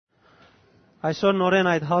Այսօր նորեն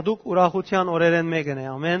այդ հadoop ուրախության օրերեն մեկն է,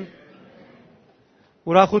 ամեն։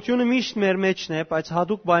 Ուրախությունը միշտ մեր մեջն է, բայց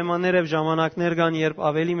հadoop պայմաններ եւ ժամանակներ կան, երբ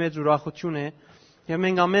ավելի մեծ ուրախություն է, եւ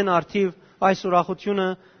մենք ամեն արդիվ այս ուրախությունը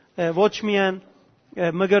ոչ միայն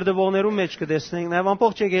մգրդվողներու մեջ կտեսնենք, նաեւ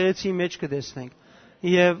ամբողջ եկեղեցի մեջ կտեսնենք։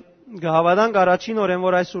 Եվ գահավանանք առաջին օրեն,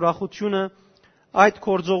 որ այս ուրախությունը այդ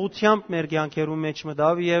կորձողությամբ մեր կյանքերու մեջ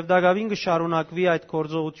մտավ եւ դակավին կշարունակվի այդ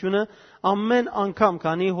կորձողությունը ամեն անգամ,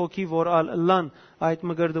 քանի հոգի որ լան այդ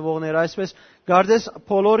մգրդվողները, այսպես գարդես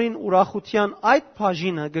բոլորին ուրախության այդ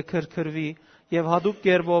բաժինը կքրքրվի եւ հadoop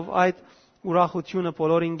կերպով այդ ուրախությունը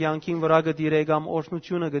բոլորին կյանքին վրա կդիրե կամ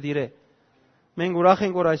օրհնությունը կդիրե։ Մենք ուրախ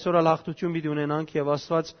ենք, որ այսօր հաղթություն պիտի ունենանք եւ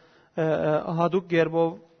Աստված հadoop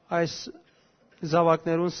կերպով այս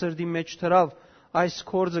զավակներուն սրտի մեջ թրավ այս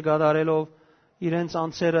կորձը գադարելով իրենց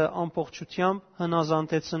անձերը ամբողջությամբ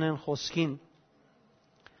հնազանդեցնեն խոսքին,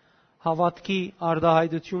 հավատքի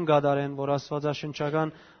արդահայտություն կատարեն, որ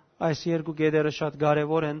աստվածաշնչական այս երկու կետերը շատ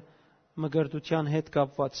կարևոր են մգրտության հետ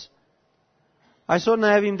կապված։ Այսօր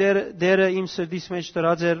նաև իմ դերը իմ սրտիս մեջ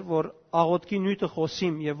դրած էր, որ աղոթքի նյութը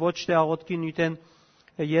խոսիմ եւ ոչ թե աղոթքի նյութեն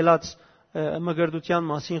ելած մգրտության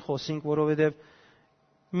մասին խոսենք, որովհետեւ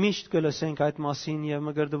միշտ կլսենք այդ մասին եւ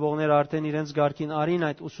մգրտվողները արդեն իրենց ղարքին արին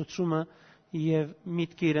այդ ուսուցումը եւ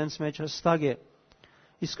միտքը իրենց մեջ հստակ է։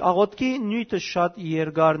 Իսկ աղոթքի նյութը շատ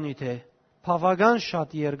երկար նյութ է, բավական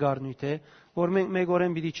շատ երկար նյութ է, որ մենք մեկ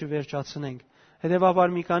օրեն պիտի չվերջացնենք։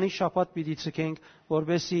 Հետևաբար մի քանի շաբաթ պիտի ցկենք,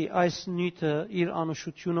 որովհետեւ այս նյութը իր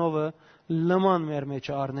անուշությունով լման մեր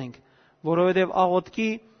մեջ առնենք, որովհետեւ աղոթքի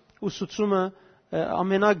ուսուցումը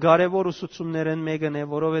ամենակարևոր ուսուցումներն մեկն է,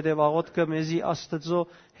 որովհետեւ աղոթքը մեզի Աստծո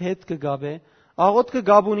հետ կգաբե։ Աղոթքը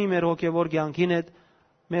գաբ ունի մեր հոգևոր կյանքին հետ,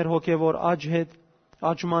 մեր հոգևոր աճ հետ,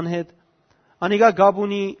 աճման հետ, անիգա գաբ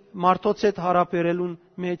ունի մարդոց հետ հարաբերելուն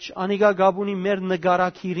մեջ, անիգա գաբ ունի մեր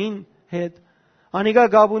նկարակիրին հետ, անիգա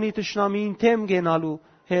գաբ ունի տշնամիին թեմ գենալու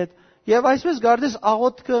հետ, եւ այսպես գարդես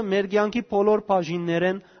աղոթքը մեր կյանքի բոլոր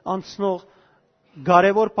բաժիններեն անցնող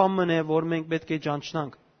կարևոր բան է, որ մենք պետք է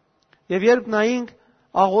ճանչնանք։ Եվ երբ նայենք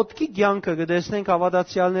աղոթքի կյանքը կտեսնենք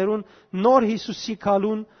հավատացյալներուն նոր Հիսուսի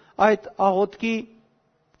քալուն այդ աղոթքի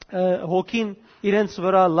հոգին իրենց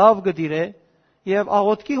վրա լավ գդիրե եւ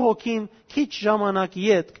աղոթքի հոգին քիչ ժամանակ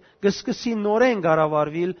յետ կսկսի նորեն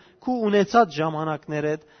կառավարվել քու ունեցած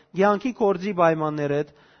ժամանակներդ, կյանքի կորձի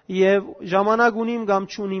պայմաններդ եւ ժամանակ ունիմ կամ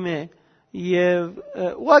չունիմ է եւ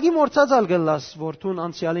ուղղակի մորցածալ գլաս որթուն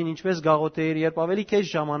անցյալին ինչպես գաղոթեիր, երբ ավելի քիչ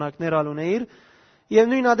ժամանակներ ալունեիր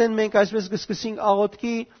եւ նույն ադեն մենք այսպես կսկսենք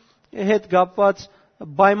աղոթքի հետ կապված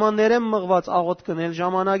պայմաններեն մղված աղոթ կնել,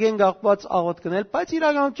 ժամանակեն կապված աղոթ կնել, բայց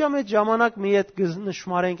իրականության մեջ ժամանակ մի հետ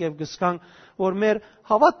նշмарենք եւ գսկանք, որ մեր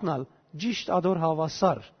հավատնալ ճիշտ ադոր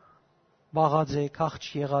հավասար բաղած է, քաղց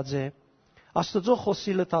եղած է, Աստծո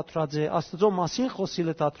խոսիլը թատրած է, Աստծո մասին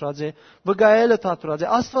խոսիլը թատրած է, վգայելը թատրած է,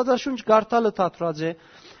 Աստվածաշունչ գարտալը թատրած է,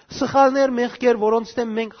 սխալներ մեղքեր, որոնց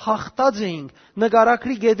դեմ մենք հաղթած էինք,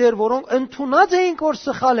 նկարակրի գեդեր, որոնք ընդունած էինք, որ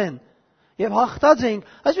սխալ են, եւ հաղթած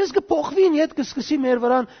էինք, այսպես կփոխվին, իդ կսկսի մեր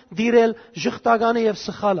վրան դիրել ժխտականը եւ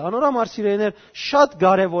սխալը։ Անորամար սիրելիներ, շատ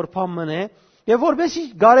կարեւոր բան է, եւ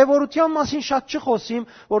որովհետեւ կարեւորության մասին շատ չխոսիմ,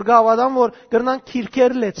 որ գավադան որ կրնանք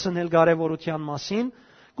քիրքեր լեցնել կարեւորության մասին,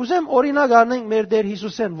 կուզեմ օրինակ առնենք մեր Տեր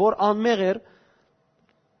Հիսուսեն, որ անմեղ էր,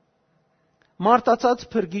 մարտացած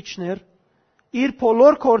փրկիչներ, իր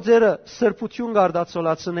բոլոր կորձերը սրբություն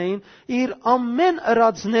գարդացոլացնեին, իր ամեն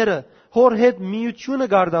ըրածները հոր հետ միությունը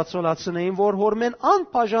գարդացոլացնեին, որ հորմեն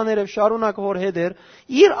անբաժաներև շարունակ հոր հետ էր,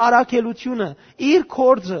 իր արաքելությունը, իր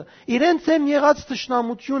կորձը, իրենց դեմ եղած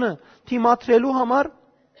թշնամությունը թիմադրելու համար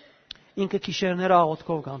ինքը գիշերները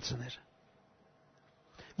աղոթքով կանցներ։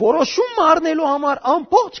 Որոշում առնելու համար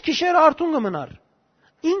ամբողջ գիշեր արթուն կմնար։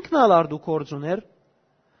 Ինքն ալ արդու կորձ ուներ,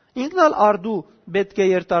 ինքն ալ արդու պետք է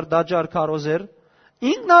երթար դաջար քարոզեր,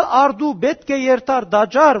 ինքն ալ արդու պետք է երթար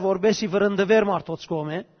դաջար, որբեսի վրընդվեր մարդոց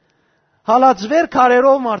կողմէ, հալածվեր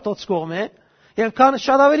քարերով մարդոց կողմէ, եւ քան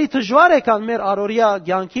շատ ավելի դժվար է քան մեր առօրյա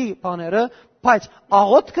կյանքի բաները, բայց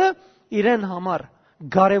աղոթքը իրեն համար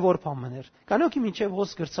կարևոր բան էր։ Կանոքի մինչև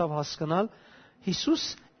հոս գրծավ հասկանալ, Հիսուս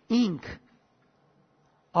ինք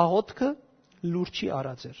աղոթքը լուրջի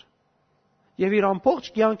արած էր։ Եվ իր ամբողջ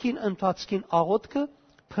կյանքին ընթացքին աղոթքը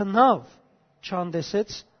փնավ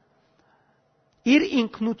չանդեսեց իր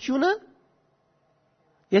ինքնությունը,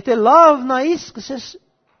 եթե լավ նայես, կսես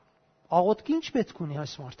աղոթքի ինչ պետք ունի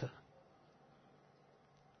այս մարդը։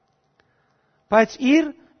 Բայց իր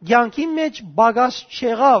կյանքին մեջ բագաս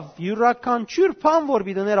չեղավ յուրաքանչյուր բան, որ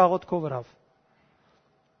բիդներ աղոթքով վրավ։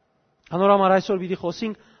 Անորամար այսօր պիտի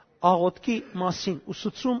խոսենք աղոթքի մասին,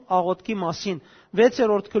 ուսուցում աղոթքի մասին,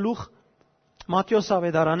 6-րդ գլուխ Մատթեոս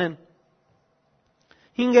ավետարանեն,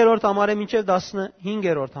 5-րդ համարը մինչև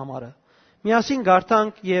 15-րդ համարը։ Միասին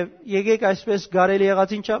գարտանք եւ եկեք այսպես գարելի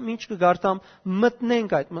եղած ինչ կգարտամ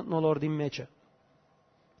մտնենք այդ մտնոլորտի մեջը։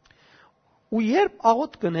 Ու երբ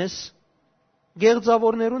աղոտ կնես,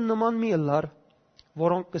 գեղձավորներուն նման մի ըլլար,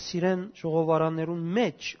 որոնք կսիրեն ժողովարաններուն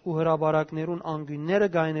մեջ ու հրաբարակներուն անգույնները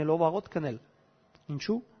գայնելով աղոտ կնել։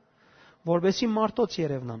 Ինչու՞։ Որբեսի մարդոց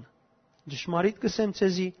երևնան։ Ճշմարիտ կսեմ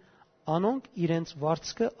ցեզի, անոնք իրենց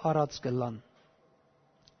վարձքը առած կլան։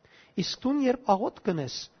 Իսկ դու երբ աղոտ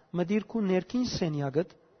կնես, մտիր քու ներքին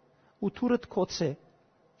սենյակդ ու թուրդ կոծե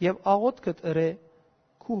եւ աղոտ կըրե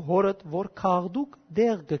քու հորդ, որ քաղդուկ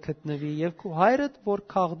դեղ կգտնվի եւ քու հայրդ, որ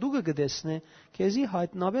քաղդուկը կդեսնե, քեզի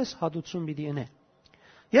հայտնաբես հատուցում պիտի ընե։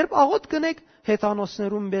 Երբ աղոտ կնեք,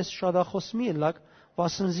 հեթանոսներուն պես շատախոս մի ըլլակ,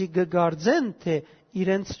 վասնզի կգարձեն, թե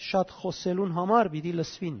իրենց շատ խոսելուն համար պիտի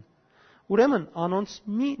լսվին։ Ուրեմն անոնց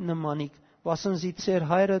մի նմանիկ, վասնզի ծեր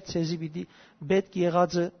հայրը ցեզի պիտի պետք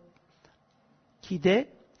եղածը գիտե,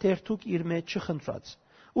 թերթուկ իր մեջ չխնդրած։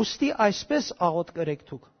 Ուստի այսպես աղոտ կրեք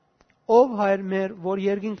դուք. Ով հայր մեր, որ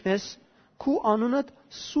երկինքն ես, քու անունդ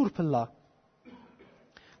սուրբ լա,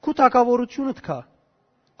 քու թակավորությունդ կա,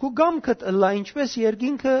 քու գամքդ լա, ինչպես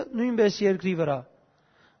երկինքը, նույնպես երկրի վրա։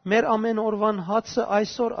 Մեր ամեն օրվան հացը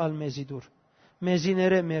այսօր ալ մեզի դուր, մեզի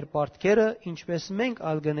ները մեր պարտքերը, ինչպես մենք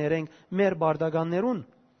ալ գներենք մեր բարդականներուն,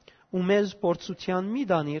 ու մեզ փորձության մի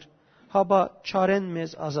դանիր, հաբա չարեն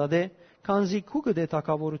մեզ ազատե, քանզի քու գտե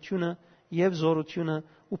թակավորությունը եւ զորությունը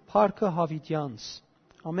ու փառքը հավիտյանց։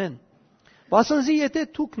 Ամեն։ Վասնզի եթե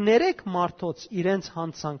դուք ներեք մարդոց իրենց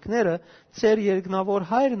հանցանքները, ծեր երկնավոր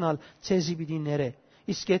հայրն ալ ցեզի պիտի ներե։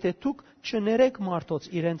 Իսկ եթե դուք չներեք մարդոց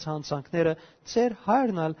իրենց հանցանքները, ծեր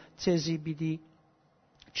հայրն ալ ցեզի պիտի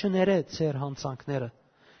չներե ծեր հանցանքները։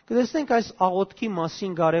 Կտեսնենք այս աղոթքի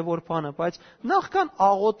մասին կարևոր բանը, բայց նախքան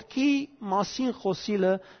աղոթքի մասին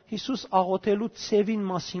խոսիլը Հիսուս աղոթելու ցևին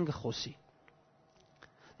մասին կխոսի։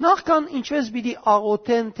 Նախքան ինչպես պիտի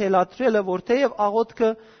աղոթեն թելադրելը, որտեև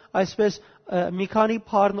աղոթքը այսպես մի քանի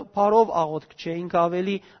փարով աղոթք չէ, ինքը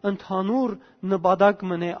ավելի ընդհանուր նպատակ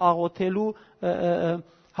մնե աղոթելու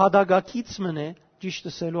հադագակից մնե, ճիշտ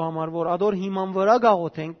ասելու համար, որ ադոր հիման վրա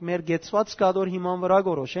գաղոթենք, մեր գեցվածքը ադոր հիման վրա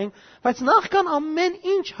գորոշենք, բայց նախքան ամեն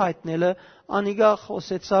ինչ հայտնելը անիգա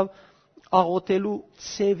խոսեցավ աղոթելու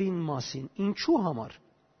ցևին մասին։ Ինչու համար։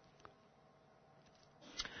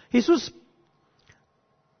 Հիսուս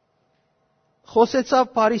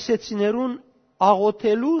խոսեցավ փարիսեցիներուն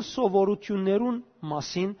աղոթելու սովորություններուն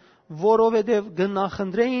մասին, որովհետև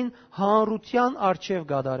գնախնդրեին հանրության արչև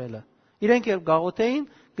գադարելը։ Իրենք երբ գաղոթեին,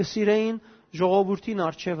 կսիրեին ժողովրդին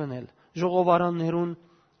արչև ընել, ժողովարաններուն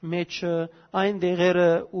մեջ այն դեղերը,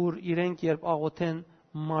 ուր իրենք երբ աղոթեն,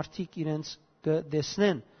 մարդիկ իրենց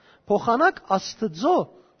կդեսնեն։ Փոխանակ Աստծո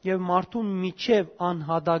եւ մարդու միջև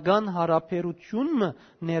անհատական հարաբերությունը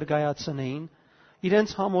ներկայացնեին,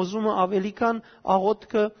 իրենց համոզումը ավելի քան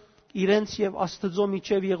աղոթքը իրենց եւ Աստծո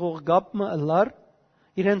միջև եղող գապը ըլլար,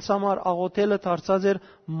 իրենց համար աղոթելը դարձած էր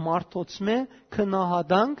մարդոցմե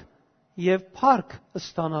քնահատանք եւ փառք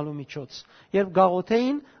ստանալու միջոց։ Երբ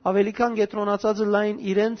գաղոթեին, ավելի քան կենտրոնացած լայն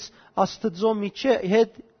իրենց Աստծո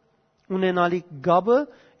հետ ունենալիք գաբը,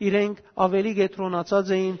 իրենք ավելի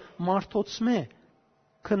կենտրոնացած էին մարդոցմե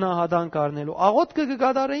քնահատանք առնելու։ Աղոթքը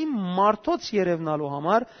կգադարեին մարդոց երևնալու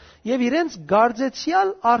համար եւ իրենց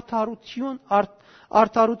գարձեցյալ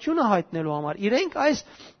արդարությունը հայտնելու համար։ Իրենք այս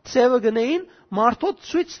ցևը գնեին մարդոց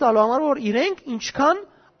ցույց տալու համար, որ իրենք ինչքան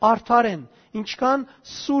արդար են, ինչքան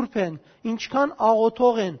սուրբ են, ինչքան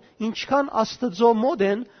աղոթող են, ինչքան Աստծո մոտ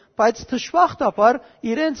են, բայց թշվախտաբար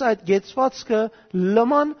իրենց այդ գեցվածքը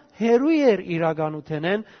լման հերույ էր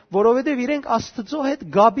իրականութենեն, որովհետև իրենք Աստծո հետ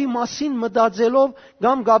գաբի մասին մտածելով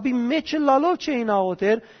կամ գաբի մեջը լալով չէին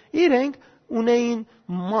աղոթեր, իրենք ունեին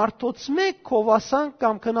մարդոց մեկ քովասանք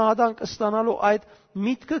կամ քնահատանք ստանալու այդ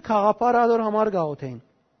միտքը խաղապարադոր համար գաղոթեին։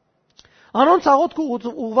 Անոնց աղոթքը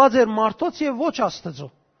ուղղված էր մարդոց եւ ոչ Աստծո։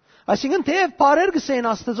 Այսինքն թեև բարեր գսեին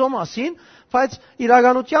Աստծո մասին, բայց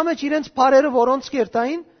իրականության մեջ իրենց բարերը որոնց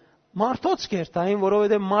կերտային մարդոց կերտային,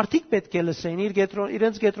 որովհետև մարդիկ պետք է լսեին,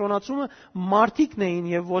 իրենց կենտրոնացումը մարդիկն էին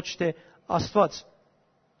եւ ոչ թե Աստված։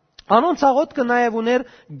 Անոնց աղոթքը նաեւ ուներ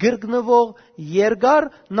գրգնվող երկար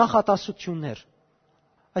նախատասություններ,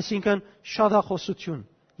 այսինքն շատախոսություն,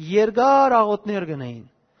 երկար աղոթներ գնային։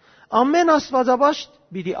 Ամեն աստվածաբաշտ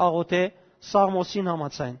պիտի աղոթե Սաղմոսին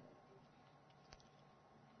համաձայն։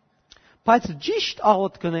 Բայց ճիշտ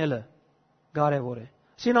աղոթ գնելը կարևոր է։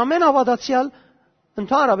 Սին ամեն հավատացյալ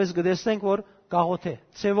ընդհանրապես կտեսնենք, որ գաղոթե,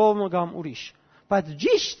 ցևով կամ ուրիշ, բայց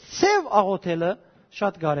ճիշտ ցև աղոթելը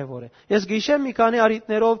շատ կարևոր է։ Ես գիշեր մի քանի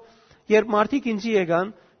արիտներով, երբ մարդիկ ինձ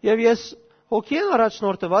եկան, եւ ես հոգին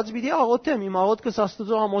առաջնորդված պիտի աղոթեմ, իմ աղոթքս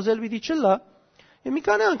Աստծո համոզել պիտի չլա։ Եվ մի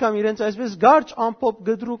քանի անգամ իրենց այսպես գարջ ամփոփ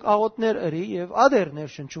գդրուկ աղոթներ ըրի եւ ադերներ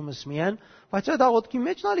շնչումս միայն, բայց այդ աղոթքի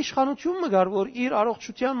մեջ նալ իշխանություն մգար, որ իր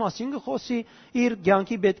առողջության մասին գխոսի, իր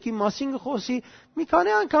ցանկի պետքի մասին գխոսի։ Մի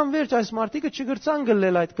քանի անգամ վերջ այս մարդիկը չգրցան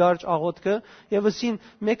գլել այդ գարջ աղոթքը եւ ասին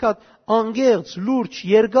մեկ հատ անգերց, լուրջ,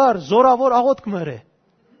 երկար, զորավոր աղոթք մըրե։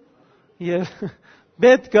 Եվ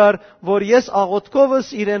պետք կար, որ ես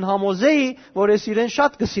աղոթքովս իրեն համոզեի, որ ես իրեն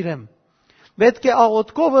շատ կսիրեմ։ Պետք է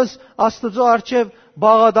աղոթքովս Աստծո առջև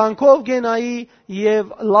բաղադանքով գենայի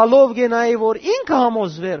եւ լալով գենայի, որ ինքը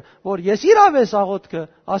համոզվեր, որ ես իրավես աղոթքը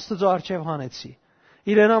Աստծո առջև հանեցի։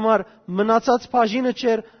 Իրեն համար մնացած բաժինը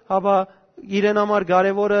չէր, հապա իրեն համար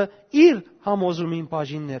կարևորը իր համոզումին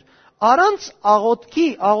բաժիններ։ Առանց աղոթքի,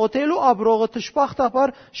 աղոթելու ապրողը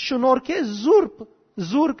դժբախտաբար շնորհք է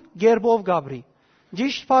զուրկ գերբով գաբրի։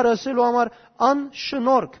 Ճիշտ բառը ասելու համար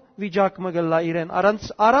անշնորհք վիճակ մգլա իրեն,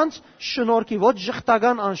 առանց շնորհքի, ոչ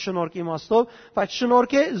ժխտական անշնորհք իմաստով, բայց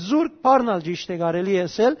շնորհք է զուրկ բառնալ ճիշտ է կարելի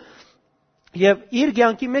ասել, եւ իր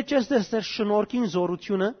ցանկի մեջ ես տեսնել շնորհքին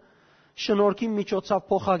զորությունը, շնորհքի միջոցով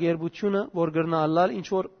փոխագերբությունը, որ գրնալալ ինչ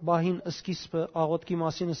որ բահին սկիզբը աղոթքի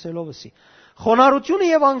մասին ասելով էսի։ Խոնարհությունը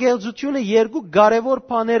եւ անգեղծությունը երկու կարևոր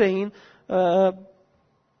բաներ էին,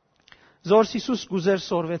 որ Հիսուս գուզեր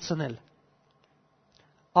սորվեցնել։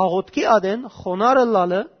 Աղոթքի ադեն խոնարհը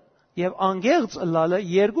լալը եւ անգեղծ լալը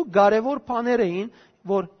երկու կարևոր բաներ էին,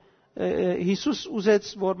 որ Հիսուս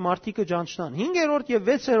ուզեց, որ մարդիկը ճանչնան։ 5-րդ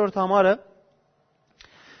եւ 6-րդ համարը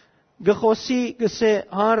գխոսի գսե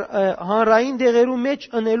հանրային դեղերու մեջ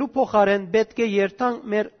ընելու փոխարեն պետք է երթանք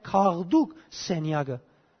մեր քաղդուկ սենյակը։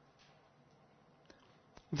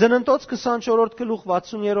 Ձնընթոց 24-րդ գլուխ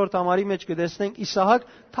 60-րդ համարի մեջ կտեսնենք Իսահակ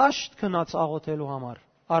թաշտ քնած աղոթելու համար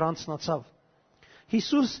առանցնացավ։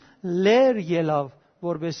 Հիսուս լեր ելավ,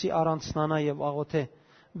 որբեսի առանցնանա եւ աղոթե։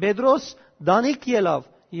 Պետրոս դանիք ելավ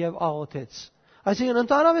եւ աղոթեց։ Այսինքն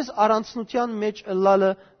ընդհանրապես առանցնության մեջ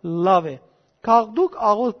լալը լավ է։ Քաղդուկ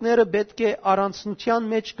աղոթքները պետք է առանցնության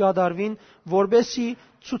մեջ գադարվին, որբեսի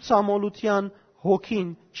ցուցամոլության հոգին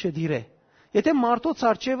չդիրե։ Եթե մարդոց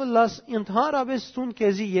արջևը լաս ընդհանրապես տուն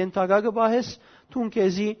քեզի ենթակա գբահես, տուն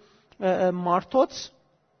քեզի մարդոց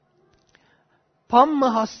փամը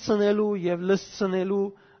հասցնելու եւ լսցնելու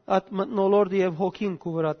at մտնոլորտ եւ հոգին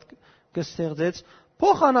քու վրա կստեղծեց,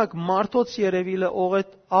 փոխանակ մարդոց երևիլը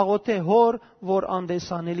աղոթե հոր, որ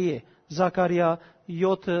անդեսանելի է։ Զաքարիա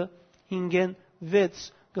 7:5-6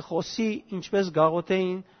 գխոսի ինչպես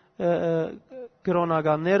գաղոթեին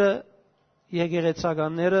գրոնականները,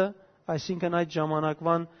 եկեղեցականները, այսինքն այդ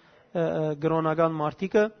ժամանակվան գրոնական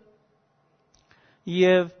մարդիկը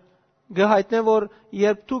եւ գհայտնե որ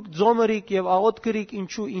երբ դուք ձոմերիկ եւ աղոթ գրիկ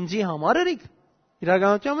ինչու ինձի համար եք,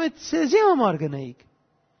 իրականությամբ այդ ցեզի համար գնայիք։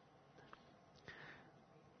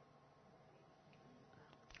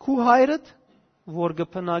 Քու հայրդ, որ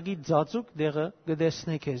գփնագի ծածուկ դեղը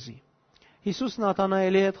գտեսնե քեզի։ Հիսուս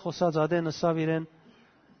Նաթանայելի հետ խոսած ադեն ասավ իրեն.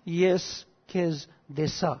 ես քեզ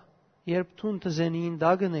դեսա, երբ տուն տզենին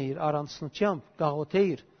դագնեիր առանցնությամբ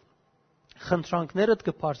գաղոթեիր, խնդրանքներդ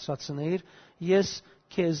կբարձրացնեիր, ես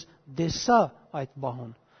քեզ դեսա այդ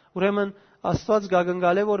բահուն։ Ուրեմն Աստված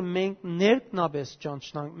գագնգալ է, որ մենք ներքնաբես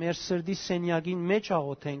ճանչնանք, մեր սրդի սենյակին մեջ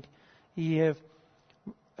աղոթենք եւ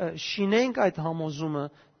շինենք այդ համոզումը,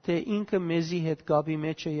 թե ինքը մեզի հետ գաբի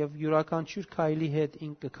մեջ է եւ յուրաքանչյուր քայլի հետ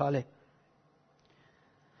ինքը կքալե։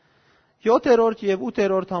 7-րդ եւ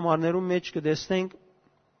 8-րդ համարներում մեջ կտեսնենք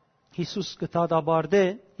Հիսուս կդադարդե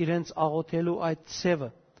իրենց աղոթելու այդ ցևը։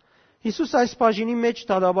 Հիսուս այս բաժինի մեջ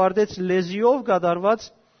դադարդեց լեզիով կատարված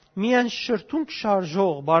միայն շրթունք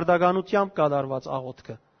շարժող բարդականությամբ կատարված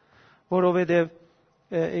աղոթքը, որովհետև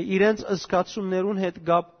իրենց զգացումներուն հետ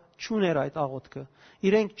գապ չուներ այդ աղոթքը։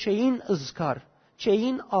 Իրենք չէին զգար,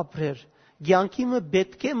 չէին ապրեր, ցանկիմը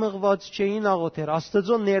պետք է մղված չէին աղոթեր,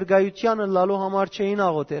 Աստծո ներկայությանը լալու համար չէին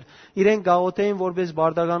աղոթեր։ Իրենք աղոթեին որպես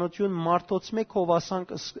բարդականություն մարդոց մեկ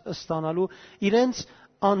հովասանք ստանալու, իրենց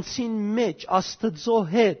անցին մեջ Աստծո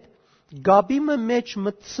հետ գաբիմը մեջ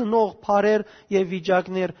մտցնող բարեր եւ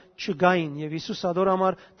վիճակներ չգային եւ Հիսուս ադոր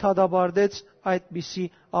համար դադարդեց այդպիսի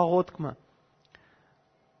աղոթքը։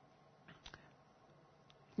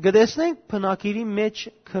 Գտեսնենք բնակիրի մեջ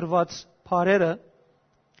քրված բարերը,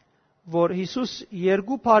 որ Հիսուս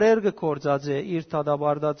երկու բարեր կգործած է իր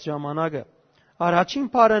դադարդած ժամանակը։ Առաջին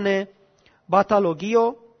բարն է բաթալոգիո,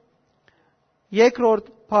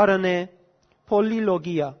 երկրորդ բարն է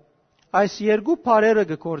պոլիլոգիա։ Այս երկու բարերը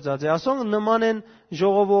կգործած է, ասոնք նման են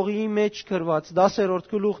ժողովողի մեջ գրված 10-րդ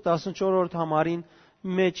գլուխ 14-րդ համարին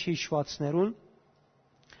մեջ հիշվածներուն,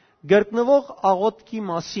 գրկնվող աղոթքի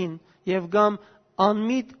մասին եւ կամ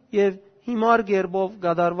անմիտ եւ հիմար գերբով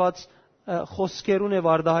գդարված խոսքերուն եւ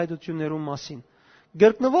արդահայտություններուն մասին։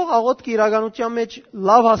 Գրկնվող աղոթքը իրականության մեջ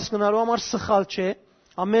լավ հասկանալու համար սխալ չէ։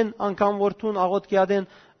 Ամեն անգամ որթուն աղոթքի ադեն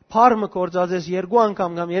փարմը կործածես 2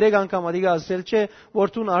 անգամ կամ 3 անգամ ադիգա ասել չէ,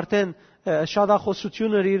 որթուն արդեն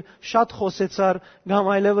շատախոսություն էր, շատ խոսեցար կամ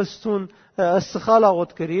այլևս թուն սխալ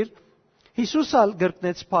աղոթ գրիր։ Հիսուս ալ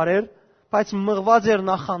գրկնեց փարեր, բայց մղված էր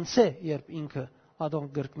նախանցե, երբ ինքը ադոն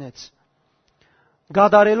գրկնեց։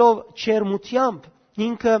 Գադարելով չերմությամբ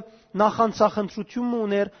ինքը նախանցախնդրություն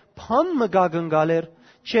ուներ, փան մգագնգալ էր,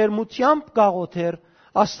 չերմությամբ գաղոթեր,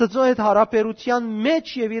 Աստծո հետ հարաբերության մեջ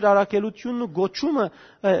եւ իր առաքելությունն ու գոչումը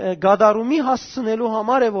գադարումի հասցնելու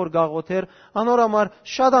համար է որ գաղոթեր, անորամար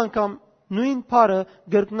շատ անգամ նույն փարը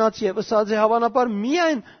գրկնած եւ ըսած է հավանաբար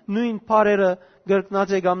միայն նույն փարերը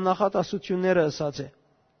գրկնած է կամ նախատասությունները ըսած է։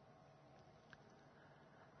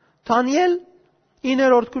 Դանիել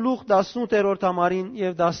 9-րդ գլուխ 18-րդ համարին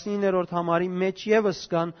եւ 19-րդ համարի մեջ եւս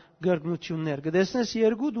կան գրգնություններ։ Գտեսնես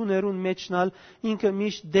երկու դուներուն մեջնալ ինքը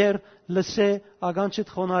միշտ դեր լսե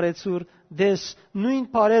ագանչիտ խոնարեցուր դես նույն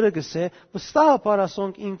բարերը գսե վստահաբար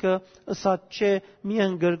ասոնք ինքը ըսած չէ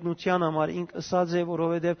միայն գրգնության համար ինք ըսած է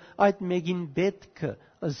որովհետեւ այդ մեկին պետքը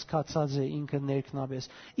ըսկացած է ինքը ներքնաբես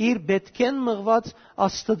իր պետքեն մղված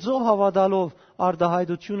Աստծո հավատալով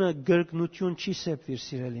արդահայտությունը գրգնություն չի սեպվիր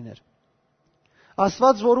սիրելիներ։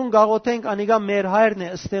 Աստված որուն գաղոթենք անիգա մեր հայրն է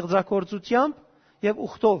ստեղծագործությամբ եւ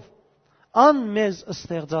ուխտով ան մեզ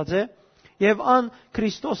ստեղծած է եւ ան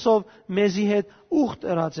Քրիստոսով մեզի հետ ուխտ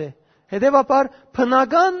ըրած է հետեւաբար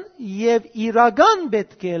բնական եւ իրական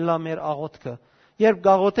պետք է լա մեր աղոթքը երբ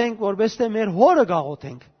գաղոթենք որպես թե մեր հորը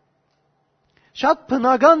գաղոթենք շատ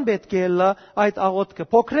բնական պետք է լա այդ աղոթքը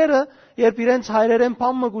փոքրերը երբ իրենց հայրերեն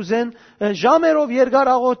փամը գուզեն ժամերով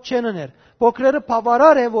երկար աղոթ չեն ներ փոքրերը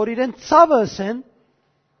բավարար է որ իրեն ցավը ասեն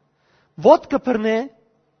ոտքը բռնե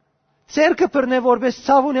ցերկը բռնե որպես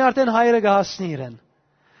ցավ ունի արդեն հայրը գահասնի իրեն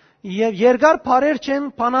եւ երկար բարեր չեն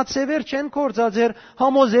բանացեվեր չեն կործածեր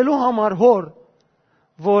համոզելու համար հոր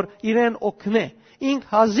որ իրեն օգնե ինք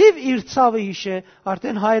հազիվ իր ցավը հիշե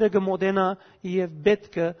արդեն հայրը գմոդենա եւ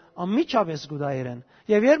պետքը ամիջապես գուտա իրեն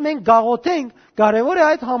եւ երբ մենք գաղոթենք կարեւոր է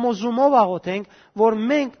այդ համոզումով աղոթենք որ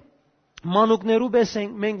մենք մանուկներու պես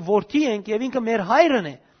ենք մենք որդի ենք եւ ինքը մեր հայրն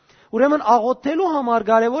է ուրեմն աղոթելու համար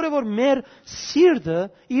կարեւոր է որ մեր սիրտը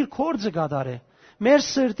իր կորձը կատարե մեր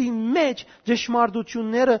սրտի մեջ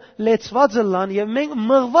ճշմարտությունները լեցված լան եւ մենք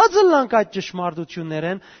մղված լանք այդ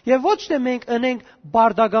ճշմարտություններեն եւ ոչ թե մենք ընենք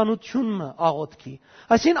բարդականությունը աղոթքի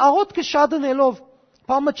այսին աղոթքը շատնելով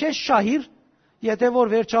բամը չէ շահիր եթե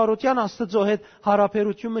որ վերջարության Աստծո հետ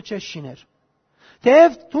հարաբերությունը չէ շիներ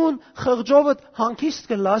թեև տուն խղճովդ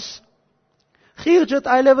հանգիստ կլաս խիղճդ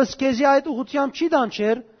այլևս քեզի այդ ուղությամբ չի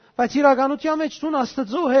դանչեր բայց իրականության մեջ տուն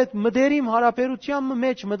Աստծո հետ մդերիմ հարաբերության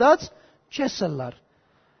մեջ մտած չես լար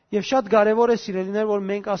եւ շատ կարեւոր է սիրելիներ որ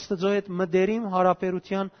մենք Աստծո հետ մդերիմ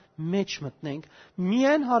հարաբերության մեջ մտնենք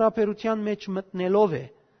միայն հարաբերության մեջ մտնելով է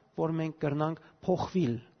որ մենք կրնանք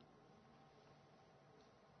փոխվել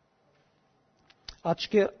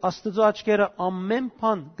Աստծո աչքերը ամեն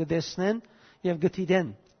բան կտեսնեն եւ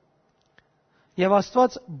կդիտեն եւ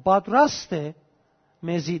Աստված պատրաստ է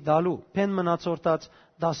մեզի դալու փեն մնացորդած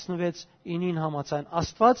 16:9 համաձայն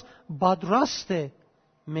Աստված պատրաստ է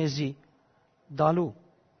մեզի դալու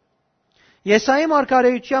Եսայի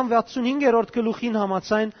մարգարեության 65-րդ գլուխին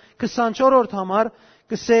համաձայն 24-րդ համար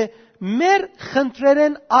կսե մեր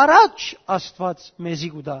խնդրերեն առաջ Աստված մեզի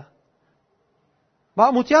գուտա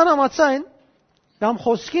Բամության համաձայն կամ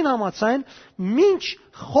խոսքին համաձայն ինչ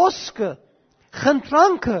խոսքը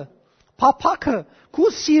խնդրանքը փափակը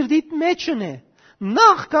քու սիրտիդ մեջն է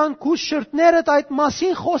նախքան քու շրտներդ այդ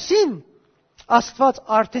մասին խոսին Աստված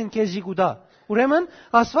արդեն քեզի գուտա ուրեմն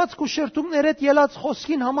Աստված քու շրտումներդ ելած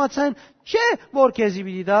խոսքին համաձայն չէ որ քեզի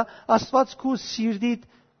պիտի դա Աստված քու սիրտիդ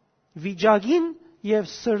վիճակին եւ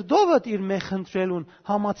սրդովդ իր մեջ խնդրելուն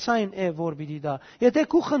համաձայն է որ պիտի դա եթե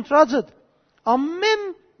քու խնդրածդ ամեն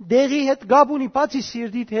դեղի հետ գաբ ունի բացի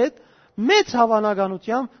սիրտիդ հետ մեծ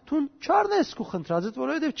հավանականությամբ դու չառնես քու խնդրածդ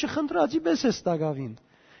որովհետեւ չխնդրածի պես է ստագավին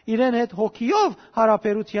իրեն հետ հոգիով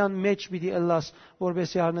հարաբերության մեջ պիտի ըլլաս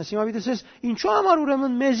որովհետեւ առնես հիմա պիտի ասես ինչու համար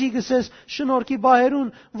ուրեմն մեզի գսես շնորհքի բահերուն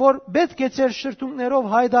որ պետք է ծեր շրթունքներով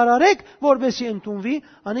հայդարարեք որովհետեւ ընդունվի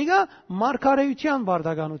անիգա մարգարեության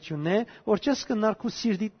բարդականությունն է որ չես կնար քու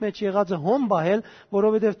սիրտիդ մեջ եղածը հոմ բահել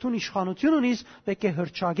որովհետեւ դու իշխանություն ունիս պետք է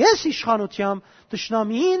հրճագես իշխանությամբ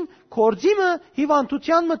տշնամին կորձիմը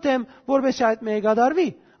հիվանդության մտեմ որովհետեւ այդ մեգադարվի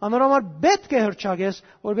Անորոմար պետք է հրճագես,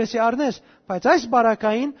 որովհետեւ առնես, բայց այս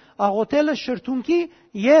բարակային աղոթելը շրթունքի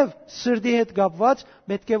եւ սրդի հետ կապված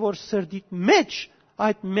պետք է որ սրդիդ մեջ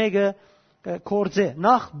այդ մեկը կորձե,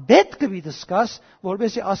 նախ պետք է դսկաս,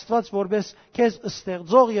 որբեսի Աստված որբես քեզ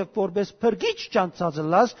ստեղծող եւ որբես փրկիչ ճանցած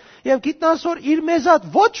լաս, եւ գիտնաս որ իր մեզատ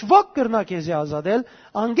ոչ ոք կրնա քեզի ազատել,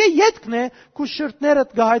 անգե յետքն է քու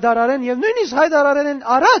շրտներդ գահայդարարեն եւ նույնիսկ հայդարարեն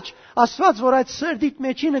առաջ, Աստված որ այդ սրդիտ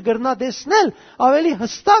մեջինը գրնա դեսնել, ավելի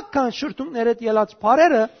հստակ քան շրտունքներդ ելած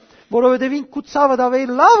բարերը, որովհետեւ ինքու ցավը դավեի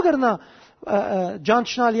լավ գրնա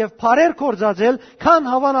ջանչնալ եւ բարեր կործածել, քան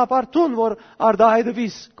հավանաբար տուն որ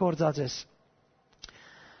արդահայտվիս կործածես։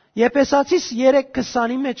 Եփեսացիս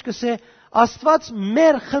 3:20-ի մեջ կսե Աստված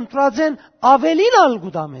մեր խնդրածեն ավելին ալ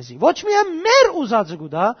գուտա մեզի, ոչ միայն մեր ուզածը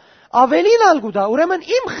գուտա, ավելին ալ գուտա, ուրեմն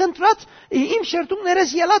իմ խնդրած, իմ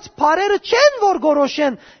շերտումներես ելած բարերը չեն որ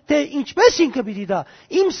գորոշեն, թե ինչպես ինքը պիտի դա,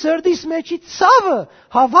 իմ սրդիս մեջի ցավը,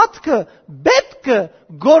 հավատքը, բետքը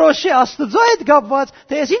գորոշե Աստծո հետ կապված,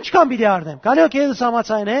 թե ես ինչքան պիտի առնեմ, քանի որ քեզ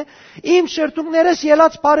համաձայն է, իմ շերտումներես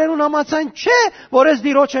ելած բարերուն համաձայն չէ, որ ես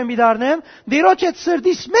դիրոջ եմ պիտի առնեմ, դիրոջ հետ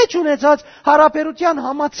սրդիս մեջ ունեցած հարաբերության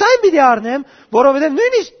համաձայն պիտի առնեմ, որովհետև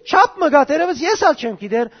նույնիսկ չափ մգատերևս ես ալ չեմ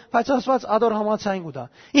գիտեր, բայց Աստված ադոր համաձայն գուտա։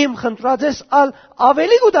 Իմ խնդրածես ալ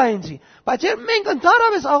ավելի գուտա ինձի, բայց երբ մենք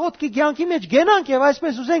ընդհանրապես աղոթքի կյանքի մեջ գենանք եւ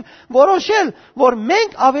այսպես ուզենք որոշել, որ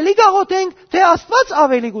մենք ավելի գաղոթենք, թե Աստված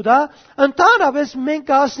ավելի գուտա, ընդհանրապես մենք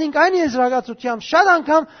կհասնենք այն եզրակացությամբ շատ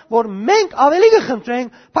անգամ, որ մենք ավելի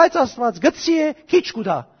կխնդրենք, բայց Աստված գցի է, քիչ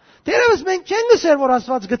գուտա։ Դերևս մենք չենք գսեր, որ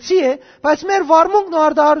Աստված գցի է, բայց մեր վարմունքն ու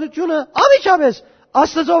արդարությունը ամիջապես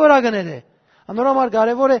Աստծո վրա գնել է։ Անորոմար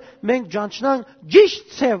կարևոր է մենք ջանչնանք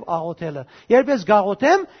ճիշտ ցև աղոթելը։ Երբ ես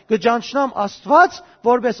գաղոթեմ, կջանչնամ Աստված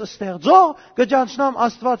որպես ստեղծող, կջանչնամ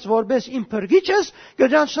Աստված որպես իմ փրկիչս,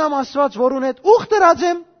 կջանչնամ Աստված որուն հետ ուխտ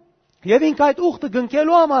դրածեմ, եւ ինք այդ ուխտը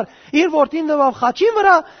գնքելու համար իր որդին տվավ խաչի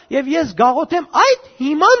վրա, եւ ես գաղոթեմ այդ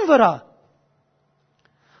հիման վրա։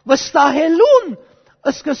 Վստահելուն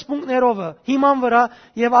սկզբունքներով հիման վրա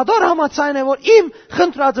եւ ադոր համաձայն է որ իմ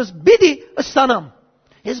խնդրածս պիտի ստանամ։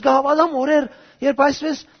 Ես գահավալամ օրեր, երբ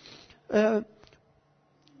այսպես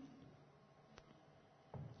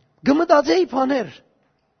գմտածեի բաներ,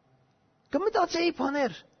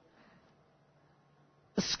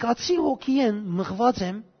 սկացի հոգի են մղված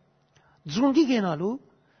եմ, ձունգի գենալու,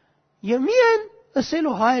 եւ միայն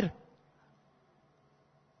ասելու հայր,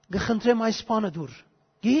 գխնդրեմ այս բանը դուր,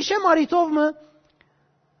 գիհիշեմ արիտով մը,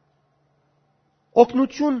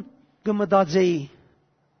 օգնություն գմտածեի,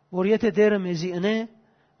 որ եթե դերը մեզի ընե,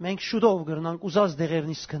 մենք շուտով գրնանք ուզած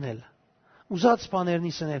դեղերնից քնել, ուզած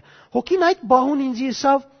բաներնից ընել։ Հոգին այդ բահուն ինձ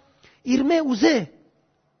եսավ իր մե ուզե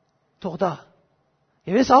թողդա։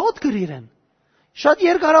 Եվ ես աղոտ գրիրեն։ Շատ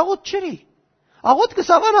երկար աղոտ չրի։ Աղոտ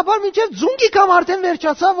կսավանաբար մինչև ձունգի կամ արդեն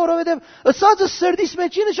վերջացավ, որովհետև ըսածը սրդիս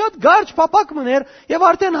մեջինը շատ գարջ փապակ մներ եւ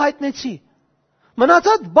արդեն հայտնեցի։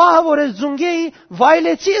 Մնացած բահը, որ ես ձունգեի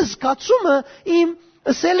վայլեցի զգացումը իմ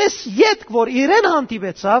Ասելես յետք, որ իրեն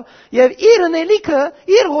հանդիպեցավ, եւ իր ընելիքը,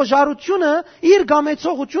 իր հոժարությունը, իր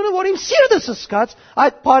գամեցողությունը, որ իմ սիրտս սկաց,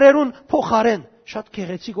 այդ բարերուն փոխարեն, շատ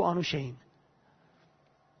գեղեցիկ ու անուշ էին։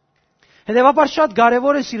 Հետևաբար շատ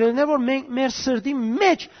կարևոր է սիրելիներ, որ մենք մեր սրտի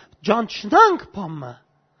մեջ ջանչնանք բամը,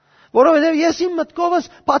 որովհետեւ ես իմ մտքովս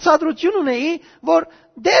բացատրություն ունեի, որ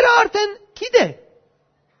դերը արդեն գիտե,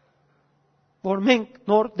 որ մենք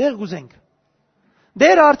նոր դեղ գուզենք։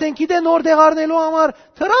 Դեր արդեն գիտե նոր դեղ առնելու համար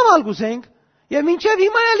թրամալ գուզենք, եւ մինչեւ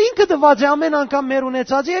հիմա էլ ինքը դված է ամեն անգամ մեր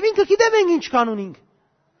ունեցածը, եւ ինքը գիտե մենք ինչքան ունենք։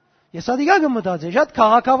 Ես ադիգա գմտած եմ, շատ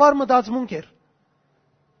քաղաքավար մտածմունք էր։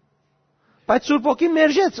 Բայց Սուրբ Օքի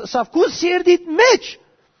մերժեց, ասավ, քու սիրտիդ մեջ,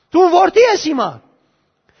 դու որդի ես հիմա։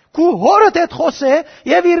 Քու հորդ հետ խոսե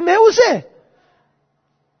եւ իր մեուզ է։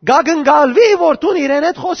 Գագնգալվի, որ դու իրեն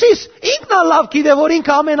հետ խոսիս, ինքն ալ լավ գիտե, որ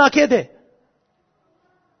ինքը ամենակետ է։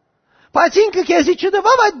 Բայց ինքը քեզի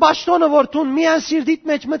չդվավ այդ բաշտոնը, որ դու միայն սիրտիդ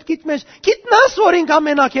մեջ, մտքիդ մեջ, գիտնաս, որ ինքը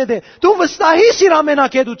ամենակետ է, դու վստահիս իր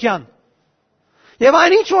ամենակետության։ Եվ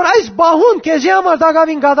այնինչ, որ այս բահուն քեզի համար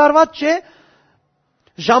դակավին գադարված չէ,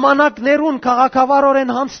 ժամանակներուն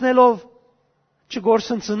քաղաքավարորեն հանցնելով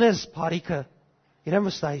չգործընծնես բարիքը, իրեն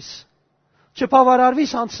վստահիս,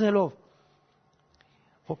 չբավարարվիս հանցնելով,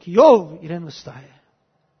 հոգիով իրեն վստահ է։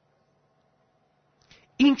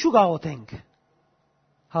 Ինչու գաղոթենք։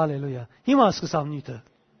 Հալելույա։ Հիմա սկսավ նյութը։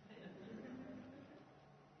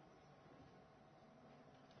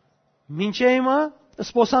 Մինչե հիմա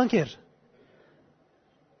սպոսանք էր։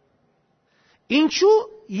 Ինչու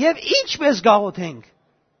եւ ինչպես գաղոթենք։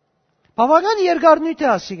 Բավական երկար նյութ է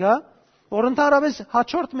ասիգա, որ ընդհանրապես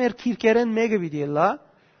հաջորդ մեր քիրքերեն մեկը պիտի լա,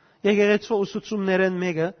 եկեղեցու ուսուցումներեն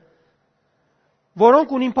մեկը,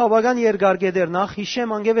 որոնք ունին բավական երկար գեդեր, նախ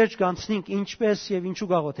հիշեմ անգևերջ գանցնենք ինչպես եւ ինչու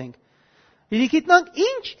գաղոթենք։ Իրիկիտնանք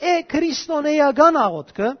ինչ է քրիստոնեական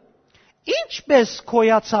աղոթքը, Ինչպես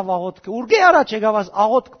կոյացավ աղոթքը, ուրգե առաջ եկավ այս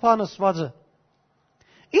աղոթք փանսվածը։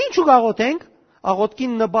 Ինչու աղոթենք,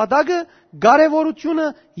 աղոթքին նպատակը, կարևորությունը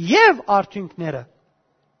եւ արդյունքները։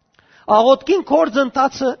 Աղոթքին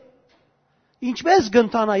կորձընթացը ինչպես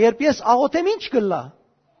կընթանա, երբ ես աղոթեմ ինչ կլա։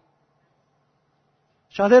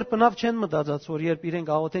 Շատեր բնավ չեն մտածած, որ երբ իրենք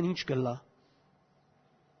աղոթեն ինչ կլա։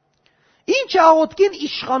 Ինչ է աղոթքին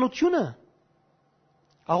իշխանությունը։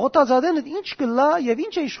 Աղոթածադենը ինչ կլա եւ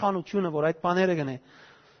ինչ է իշխանությունը, որ այդ բաները գնե։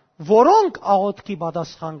 Որոնք աղոթքի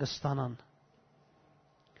պատասխան կստանան։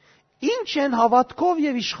 Ինչ են հավատքով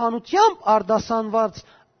եւ իշխանությամբ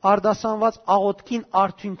արդասանված աղոթքին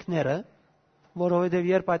արդյունքները, որովհետեւ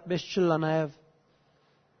երբ այդպես չլա նաեւ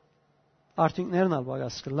արդյունքներն ալ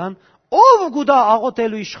բաղաս կլան, ով գուտա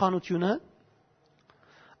աղոթելու իշխանությունը,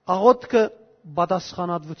 աղոթքը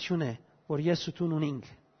պատասխանատվություն է, որ ես ու դու ունենք։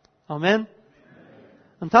 Ամեն։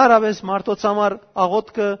 Ընդհանրապես մարդոց համար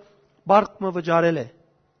աղոթքը բարգ մը վճարել է։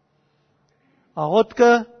 Աղոթքը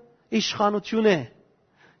իշխանություն է։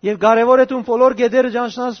 Եվ կարևոր է դու բոլոր գեդերը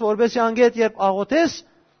ճանչնաս, որովհետեւ անգետ երբ աղոթես,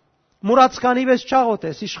 մուրացկանի պես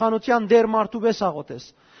չաղոթես, իշխանության դեր մարդու պես աղոթես։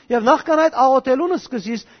 Եվ նախքան այդ աղոթելուն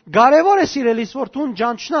սկսես, կարևոր է սիրելիս, որ դու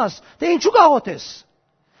ճանչնաս, թե ինչու կաղոթես։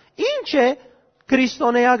 Ինչ է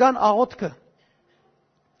քրիստոնեական աղոթքը։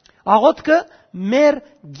 Աղոթքը մեր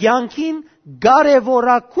կյանքին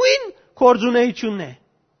կարևորագույն գործունեությունն է։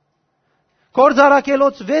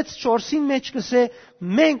 Գործարակելոց 6:4-ին մեջ կսե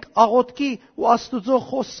մենք աղոթքի ու Աստծո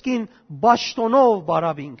խոսքին ճաշտոնով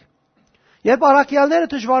բարավինք։ Երբ առաքյալները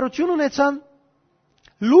դժվարություն ունեցան,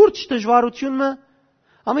 լուրջ դժվարությունը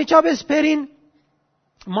ամիջապես բերին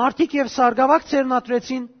մարդիկ եւ սարգսակ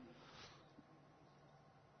ցերնատրեցին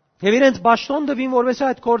եւ իրենց ճաշտոն դվին,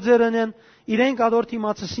 որովհետեւ այդ գործերն իրենք ադորթի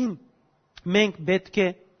մացսին մենք պետք է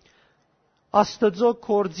Աստծո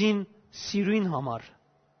գործին սիրուն համար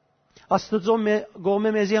Աստծո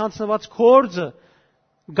գոմե մեզի հանձնված գործը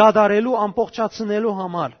գադարելու ամբողջացնելու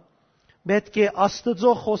համար պետք է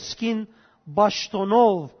Աստծո խոսքին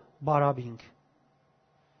ճաշտոնով բարավինք։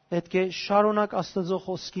 Պետք է շարունակ Աստծո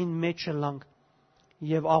խոսքին մեջ լանք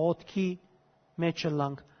եւ աղոթքի մեջ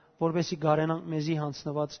լանք, որովհետեւ գարենանք մեզի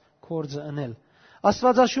հանձնված գործը անել։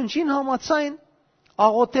 Աստվածաշունչին համաձայն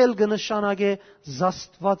աղոթել կնշանակե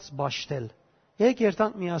զաստված ճաշտել։ Եկեք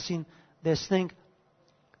երթանք միասին տեսնենք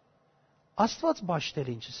Աստված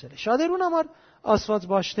ճաշտել ինչս է։ Շատերուն համար Աստված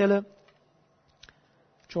ճաշտելը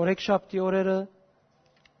չորեքշաբթի օրերը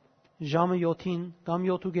ժամը 7-ին կամ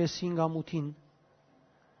 7:30 կամ 8-ին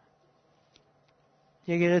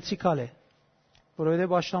եկեղեցիկալ է,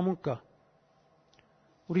 որովհետև աշտամունք կա։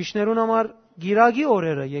 Ուրիշներուն համար գիրագի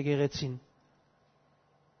օրերը եկեղեցին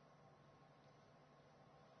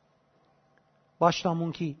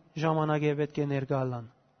աշտամունքի ժամանակ է պետք է ներկալան։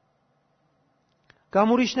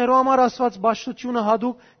 Կամ ուրիշներու համար Աստված ճաշտությունը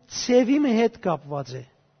հատուկ ցևի հետ կապված է։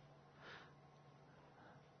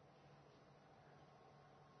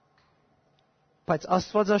 Բայց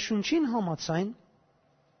Աստվածաշունչին համաձայն,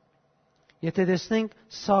 եթե տեսնենք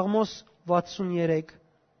Սաղմոս 63,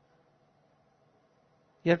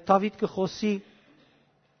 երբ Դավիթ կխոսի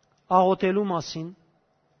աղոթելու մասին,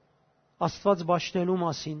 Աստված ճաշտելու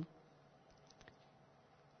մասին,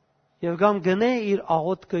 եւ կամ գնե իր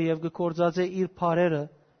աղոթքը եւ գործածե իր բարերը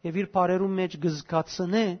եւ իր բարերում մեջ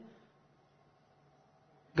գզկացնե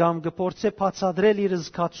կամ գործե բացադրել իր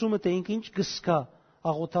զգացումը թե ինքը ինչ գսկա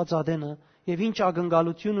աղոթած ադենը եւ ինչ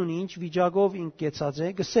ակնկալություն ունի, ինչ վիճակով ինք կեցած է,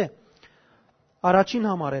 գսե առաջին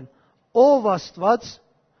համարեն ով Աստված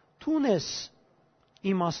դու ես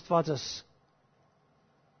իմ Աստվածս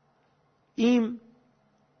իմ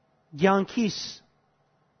կյանքիս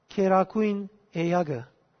քերակույն էյագը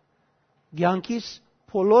Գյանքիս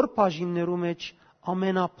բոլոր բաժիններու մեջ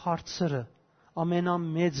ամենաբարձրը,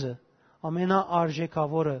 ամենամեծը,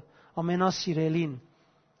 ամենաարժեքավորը, ամենասիրելին։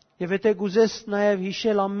 Եվ եթե գուզես նաև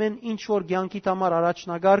հիշել ամեն ինչ որ գյանքիդ համար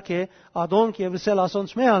առաջնագարք է, ադոնք եւ ասել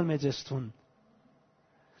ասոնց մեալ մեծ ես տուն։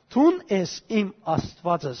 Տուն ես իմ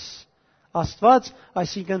Աստվածս։ Աստված,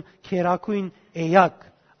 այսինքն քերակույն էյակ,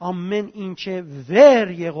 ամեն ինչ է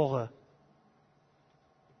վեր եղողը։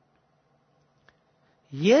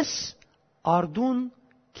 Ես արդուն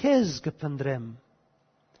քեզ կփնտրեմ։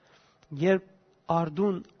 Երբ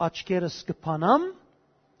արդուն աչքերս կփանամ,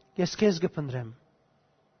 ես քեզ կփնտրեմ։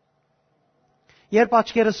 Երբ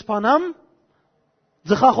աչքերս փանամ,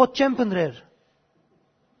 ձխախոտ չեմ փնտրեր։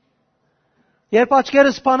 Երբ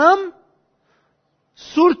աչքերս փանամ,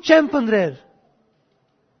 սուրճ չեմ փնտրեր։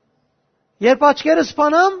 Երբ աչքերս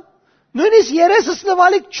փանամ, նույնիսկ երեսս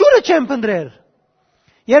նվալիկ ջուրը չեմ փնտրեր։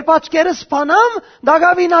 Երբ աչքերս փանամ,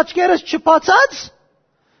 դակավին աչքերս չփացած,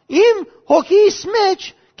 իմ հոգիս մեջ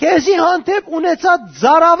քեզի հանդեպ ունեցած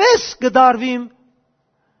ծարավես կդարվիմ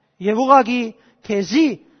եւ ուղագի քեզի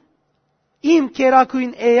իմ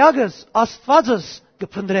կերակույն էյագս Աստվածս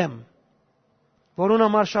կփնտրեմ, որուն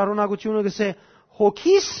համար շարունակությունը գսե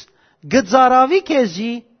հոգիս գծարավի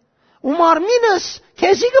քեզի ու մարմինս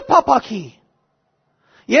քեզի կփապակի,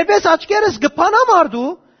 երբես աչքերս կփանամ արդու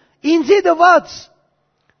ինձի դված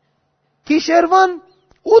գիշերվան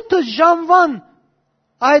 8 ժամվան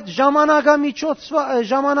այդ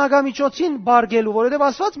ժամանակամիջոցին բարգելու, որովհետև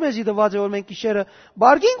Աստված մեզի դված է, որ մենք գիշերը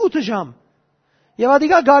բարգենք 8 ժամ, եւ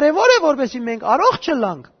ադիգա կարևոր է, որովհետեւ մենք առողջ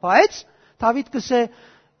չլանք, բայց Դավիթ կսե,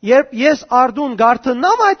 երբ ես արդուն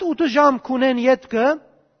գարտնամ այդ 8 ժամ քունեն ետքը,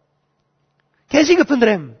 քեզի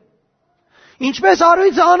կփնտրեմ, ինչպես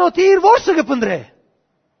արույցը անոթի իր որսը կփնտրե,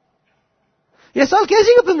 ես ալ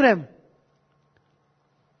քեզի կփնտրեմ,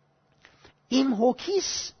 իմ հոգիս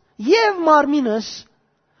եւ մարմինս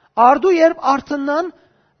արդու երբ արթնան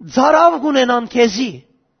ծարավ կունենան քեզի,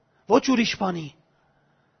 ոչ ուրիշ բանի։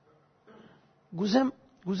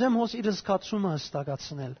 Գուզեմ հոս իր զգացումը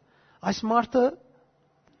հստակացնել։ Այս մարդը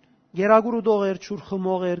գերագուրուդող էր, ճուր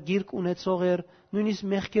խմող էր, գիրք ունեցող էր, նույնիսկ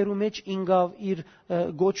մեղքերու մեջ ինգավ իր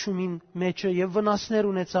գոչումին մեջը եւ վնասներ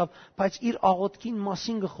ունեցավ, բայց իր աղոթքին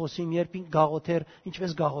մասին գխոսիմ, երբ ինք գաղոթեր,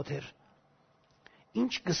 ինչպես գաղոթեր։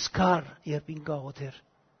 Ինչ կսկար, երբ ինք գաղոթեր։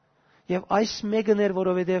 Եվ այս մեկն էր,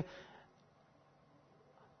 որովհետև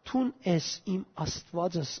թուն ես իմ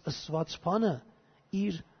Աստվածս ըսված բանը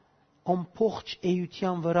իր ամբողջ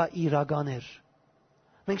էության վրա իրական էր։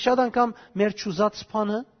 Մենք շատ անգամ մեր ճուզած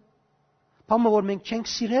բանը, որ մենք չենք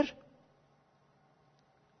սիրեր,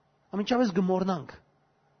 ամենջավես գմորնանք։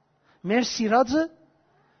 Մեր սիրածը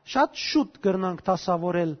շատ շուտ կրնանք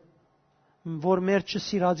տասավորել, որ մեր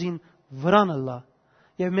չսիրածին վրանը լա։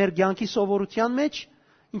 Եվ մեր կյանքի սովորության մեջ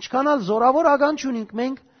ինչքանալ զորավոր ագան չունենք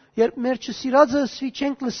մենք, երբ մեր չսիրածը ըսվի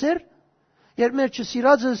չենք լսեր, երբ մեր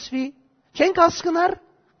չսիրածը ըսվի չենք հասկնար,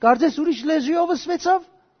 կարծես ուրիշ լեզուով ըսվեցավ,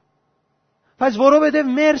 բայց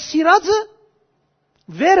որովհետև մեր սիրածը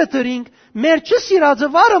վերը տրինք, մեր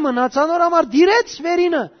չսիրածը վարը մնաց, անոր համար դիրեց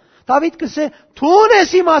վերինը, Դավիթ կսե, թուն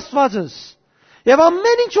ես իմ Աստվածս, եւ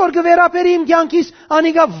ամեն ինչ որ կվերապերի իմ կյանքիս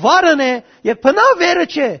անիգա վարն է, եւ փնա վերը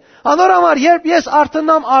չէ, անոր համար երբ ես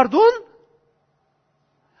արթնամ արդուն,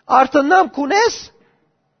 արթնամ քունես,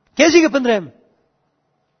 քեզի կփնտրեմ։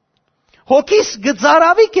 Հոգիս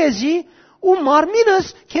գծարավի քեզի ու մարմինս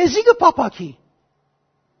քեզի կփապակի։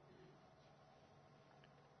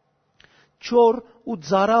 Չոր ու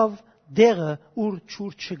ծարավ դեղը ուր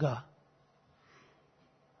ճուր չգա։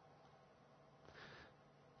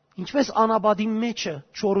 Ինչպես անաբադի մեջը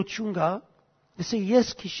չորություն գա, դեսե ես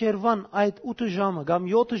գիշերվան այդ 8 ժամը կամ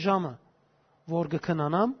 7 ժամը, որ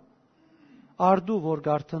կքնանամ, արդու որ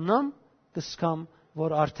գարտնամ, կսկամ,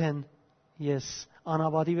 որ արդեն ես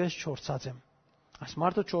անաբադի վեզ չորցած եմ։ Այս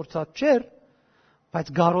մարդը չորցած չէր,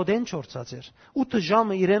 բայց գարոդեն չորցած էր։ 8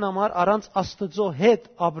 ժամը իրեն համար առանց Աստծո հետ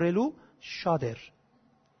ապրելու շատ էր։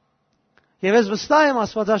 Եվ ես վստահ եմ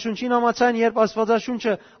Աստվածաշունչին համաձայն, երբ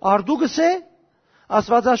Աստվածաշունչը արդու գսե,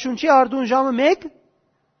 Աստվածաշունչի արդուն ժամը 1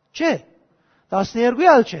 չէ, 12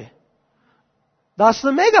 ալ չէ,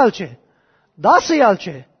 11 ալ չէ, 10 ալ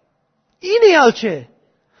չէ, 9 ալ չէ,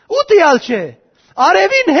 8 ալ չէ,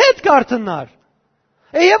 արևին հետ կարտնար։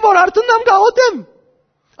 Եվ որ արտնամ գաղոտեմ,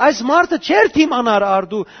 այս մարդը չեր թիմանար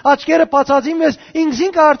արդու, աչքերը բացածին մեզ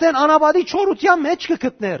ինքզին արդեն անաբադի չորության մեջ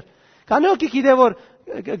կգտներ։ Քանի օքի գիտե որ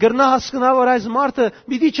գրնա հասկնա որ այս մարդը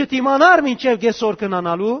պիտի չթիմանար մինչև կեսօր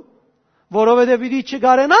կնանալու, որովհետև պիտի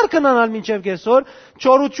չգարենար կնանալ մինչև կեսօր,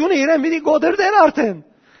 չորությունը իրեն պիտի գոդրդեր արդեն։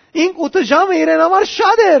 Ինք 8 ժամը իրեն համար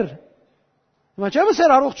շատ էր։ Հիմա չեմ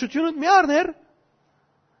ասեր առողջությունը մի առներ,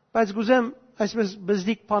 բայց գուզեմ այսպես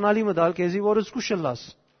բզդիկ փանալի մտալ քեզի որ զգուշ լաս։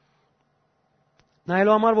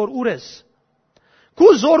 Նայելու համար որ ուր ես։ Քու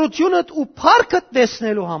զորությունդ ու փառքդ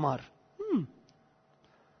տեսնելու համար։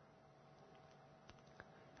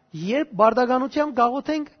 Երբ բարդականությամբ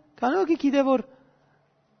գաղութենք, քանի օքի գիտե որ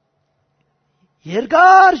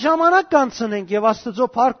երկար ժամանակ կանցնենք եւ Աստծո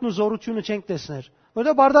փառքն ու զորությունը չենք տեսներ։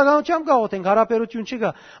 Որտեղ բարդականությամբ գաղութենք, հարաբերություն չկա։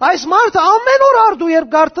 Այս մարդը ամեն օր արդու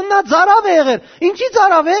երբ գարտնա ծարավ է եղեր։ Ինչի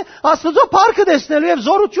ծարավ է? Աստծո փառքը տեսնելու եւ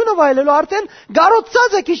զորությունը վայելելու արդեն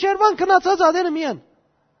գարոցած է գիշերվան քնացած ադենը միան։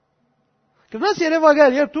 Կնաս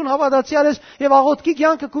երևակայել, երբ դու հավատացյալ ես եւ աղոթքի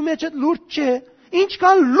կյանքը քու մեջ լուրջ չէ,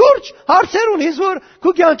 ինչքան լուրջ հարցեր ունես որ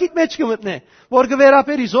քու կյանքիդ մեջ կմտնե, որ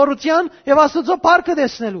կվերապերի զորության եւ Աստծո փառքը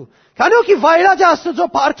տեսնելու։ Քանի օքի վայելած է Աստծո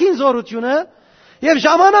փառքին զորությունը եւ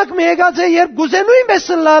ժամանակ մի եկած է երբ գուզենույն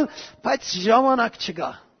մեսլալ, բայց ժամանակ չկա։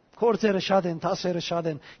 Կորձերը շատ են, տասերը շատ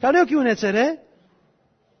են։ Քանի օքի ունեցել է։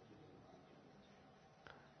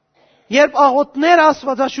 երբ աղոթները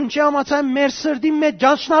Աստվածաշունչի համաձայն մեր սրտի մեջ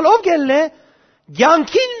ճանչնալով գելն է,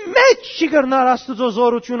 Գյանքին մեջ չի գրնար Աստծո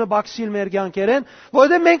զորությունը բացիլ մեր գյանքերեն,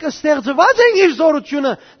 որովհետև մենք ստեղծված ենք իր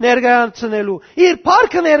զորությունը ներկայացնելու, իր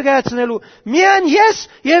փառքը ներկայացնելու։ Միայն ես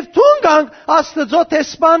եւ դու գանք Աստծո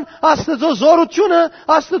տեսփան, Աստծո զորությունը,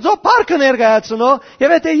 Աստծո փառքը ներկայացնող,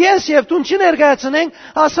 եւ եթե ես եւ դու չներկայացնենք,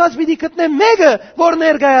 Աստված պիտի գտնե մեկը, որ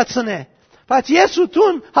ներկայացնե։ Բայց ես ու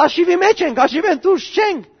դու հաշիվի մեջ ենք, հաշիվեն դուրս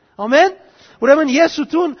չենք։ Ամեն։ Ուրեմն ես ու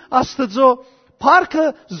դու Աստծո փառքը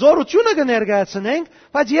զորությունը կներկայացնենք,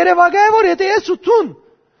 բայց երևակայ է որ եթե ես ու դու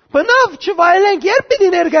բնավ չվայելենք, երբ պիտի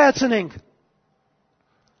ներկայացնենք։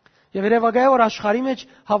 Եվ երևակայ է որ աշխարհի մեջ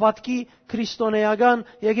հավատքի քրիստոնեական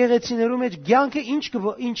եկեղեցիներու մեջ կյանքը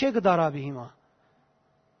ինչ է կդարավի հիմա։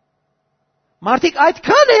 Մարդիկ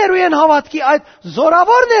այդքան հերու են հավատքի այդ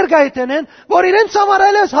զորավոր ներկայությունն են, որ իրենց համար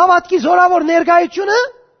այլևս հավատքի զորավոր ներկայությունը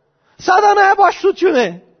սատանայի պաշտություն է։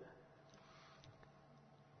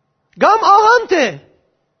 Գամ աղանդ է,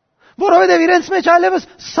 որովհետև իրենց մեջ այլևս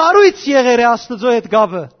սարույց եղեր է Աստծո հետ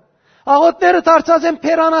գաբը։ Աղոտները դարձած են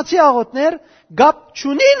փերանացի աղոտներ, գապ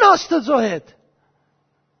չունին Աստծո հետ։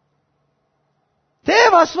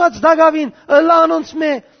 Թեև Աստված դագավին ըլանոնց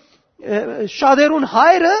մե շադերուն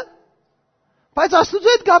հայրը, բայց Աստծո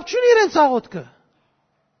հետ գապ չունի իրենց աղոտքը։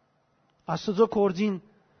 Աստծո կորձին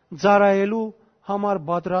ծառայելու համար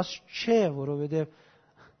պատրաստ չէ, որովհետև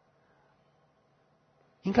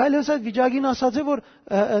ինքը այլևս այդ վիճակին ասած է, որ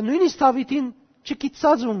նույնիսկ Դավիթին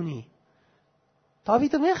չկիծած ունի։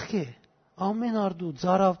 Դավիթը մեղք է, ամեն արդու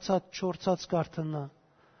ծարավցած, չորցած կարթնա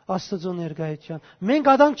Աստծո ներկայության։ Մենք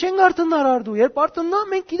ադանք չենք արթնար արդու, երբ արթնա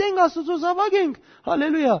մենք գիտենք Աստծո զավակ ենք,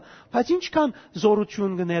 հալելույա։ Բայց ինչքան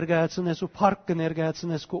զորություն կներկայացնես ու փառք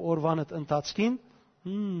կներկայացնես քո օրվանդ ընթացքին,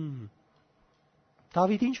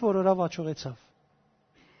 Դավիթ ինչ որ օրավ աչողեցավ։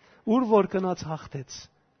 Ուր որ գնաց հաղթեց։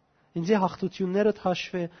 Ինձ հաղթություններդ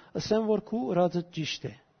հաշվե, ասեմ որ քու ըրածը ճիշտ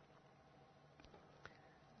է։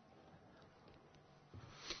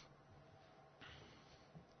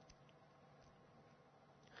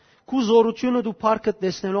 Քու զորությունը դու փառքը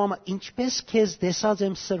տեսնելու համար ինչպես քեզ տեսած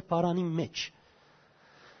եմ սրբարանի մեջ։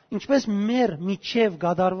 Ինչպես մեր միջև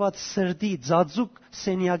գադարված սրդի ծածուկ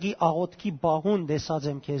սենյակի աղոթքի բահուն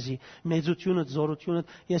տեսած եմ քեզի, մեծությունը, զորությունը,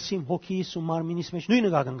 ես իմ հոգիս ու մարմինիս մեջ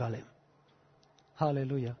նույնը կանգնալեմ։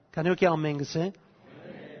 Հալելույա։ Կանյոքի ամեն գսե։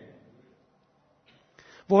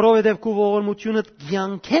 Որովհետև քու ողորմությունը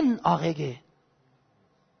կյանքեն աղեգ է։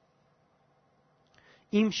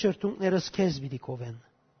 Իմ շրթունքներս քեզ պիտի կովեն։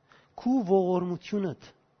 Քու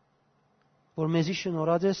ողորմությունդ, որ մեզի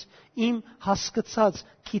շնորհած ես, իմ հասկացած,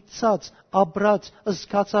 քիծած, աբրած,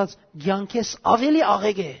 զգացած կյանքես ավելի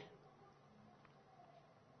աղեգ է։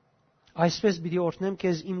 Այսպես պիտի օրհնեմ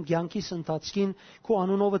քեզ իմ կյանքիս ընթացքին, քո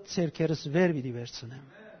անունովը ցերքերս վեր պիտի վերցնեմ։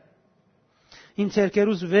 Իմ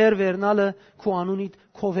ցերքերուս վեր վերնալը քո անունիդ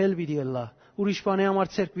քովել պիտի ըլլա։ Ուրիշ բանի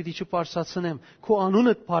համար ցերք պիտի չբարձրացնեմ, քո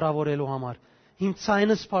անունդ փառավորելու համար։ Իմ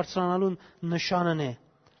ցայնս բարձրանալուն նշանն է։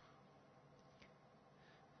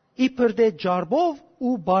 Իբր դե ջարբով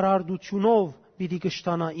ու բարարդությունով պիտի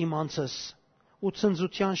կշտանա իմ անձս, ու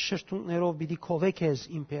ցնծության շրթունքներով պիտի քովե քեզ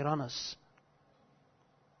իմ փերանս։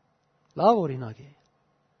 Լավ օրինակ է։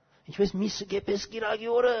 Ինչպես միսը գեպես գիրագի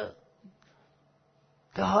օրը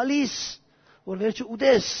գալիս, որ վերջը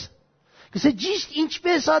ուտես։ Գսե ճիշտ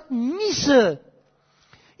ինչպես այդ միսը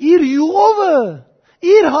իր յուղովը,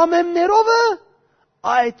 իր համեմներովը,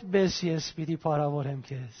 այդպես ես պիտի փառավորեմ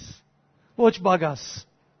քեզ։ Ոչ բագաս։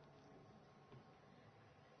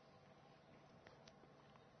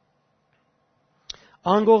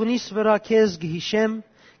 Անգողնիս վրա քեզ գհիշեմ,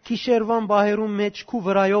 քիշերվան բահերում մեջ քու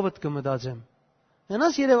վրայովդ կմտածեմ։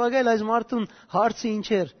 Նրանց երևակայել այս մարդուն հարցը ինչ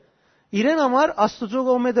էր։ Իրեն համար Աստծո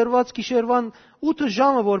կողմէ դրված քիշերվան 8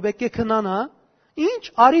 ժամը որ պետք է քնանա, ինչ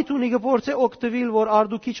արիթ ունի գործե օգտվել, որ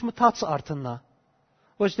արդուքիչ մտած արթնա,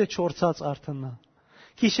 ոչ թե չորցած արթնա։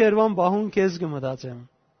 Քիշերվան բահուն քեզ կմտածեմ։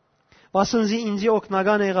 Վասնզի ինձի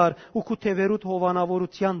օգնական եղար ու քու թևերուտ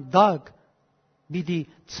հովանավորության դակ բիդի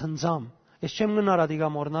ցնծամ։ Ես չեմ գնար ադիգա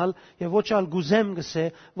մորնալ եւ ոչ ալ գուզեմ գսե,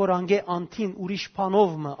 որ անգե անտին ուրիշ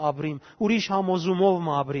փանով մը աբրիմ, ուրիշ համոզումով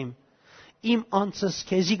մը աբրիմ։ Իմ անցս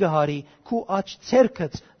քեզի գահարի, քու աչ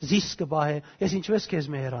ցերքած զիս կբահե, ես ինչպես քեզ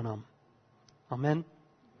մեհրանամ։ Ամեն։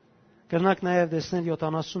 Կրնակ նաեւ դեսնել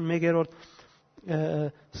 71-րդ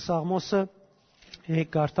Սաղմոսը,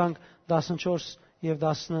 եկեք գարտանք 14 եւ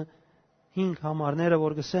 15 համարները,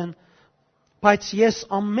 որ գսեն Բայց ես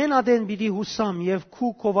ամենադեն պիտի հուսամ եւ քու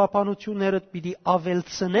կովապանություններդ պիտի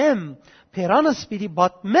ավելցնեմ, փերանս պիտի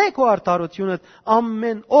բատմե քո արդարությունդ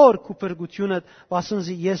ամեն օր քու փրկությունդ,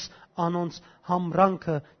 վասնզի ես անոնց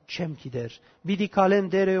համրանքը չեմ գիտեր։ Պիտի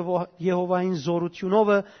կալեմ Տեր Եհովային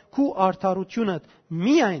զորությունովը քու արդարությունդ,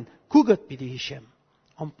 միայն քու գտ պիտի հիշեմ։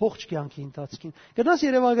 Ամբողջ կյանքի ընթացքին։ Գնաս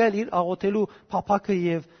Երևանայել իր աղոթելու փափակը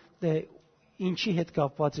եւ ինչի հետ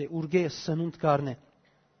կապված է, ուրգե սնունդ կառնե։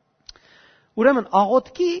 Ուրեմն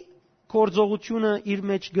աղոթքի գործողությունը իր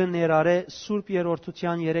մեջ կներառե Սուրբ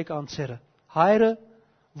Երրորդության 3 անձերը՝ Հայրը,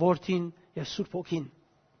 Որդին եւ Սուրբ Հոգին։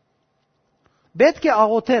 Պետք է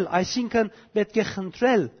աղոթել, այսինքն պետք է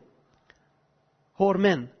խնդրել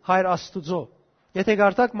Հորմեն, Հայր Աստուծո։ Եթե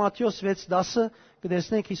գարտակ Մատթեոս 6:10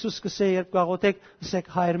 կտեսնեք Հիսուս կսե երբ կաղոթեք,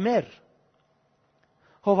 ասեք Հայր մեր։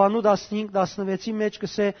 Հովանու 15:16-ի մեջ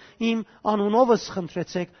կսե իմ անունովս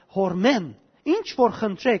խնդրեցեք Հորմեն։ Ինչ որ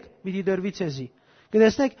խնդրեք, պիտի դրվի ցեզի։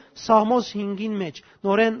 Կտեսնեք Սաղմոս 5-ին մեջ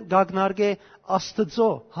նորեն գագնարգե Աստծո,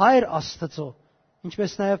 Հայր Աստծո,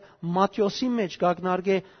 ինչպես նաև Մատթեոսի մեջ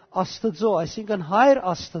գագնարգե Աստծո, այսինքն Հայր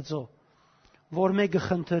Աստծո, որ մեկ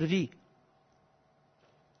կխնդրվի։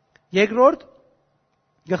 Երկրորդ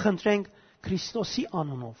կխնդրենք Քրիստոսի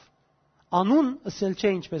անունով։ Անուն ասել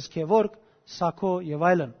չէ ինչպես Քևորգ, Սաքո եւ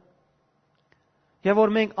այլն։ Եվ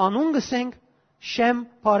որ մենք անուն գսենք, Շեմ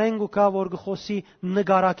բարենգ ու կա, որ գխոսի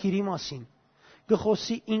նգարակիրի մասին,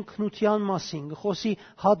 գխոսի ինքնության մասին, գխոսի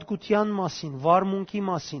հատկության մասին, վարմունքի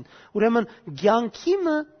մասին։ Ուրեմն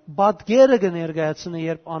ցանկիմը բադգերը կներկայացնե,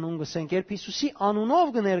 երբ անուն գսենք, երբ Հիսուսի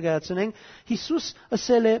անունով կներկայացնենք, Հիսուս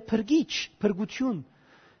ասել է փրկիչ, փրկություն։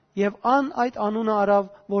 Եվ այդ անունը արավ,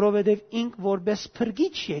 որովհետև ինք որպես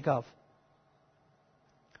փրկիչ եկավ։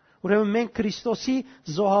 Ուրեմն մենք Քրիստոսի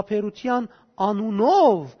զոհաբերության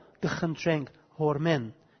անունով կխնդրենք Հորմեն,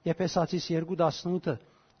 Եփեսացիս 2:18,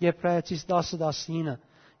 Եբրայեցիս 10:19,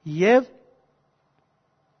 եւ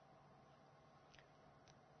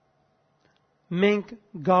մենք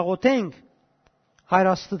գաղոթենք Հայր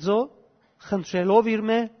Աստծո, խնդրելով իր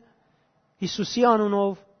մե Հիսուսի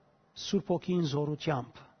անունով Սուրբ Հոգին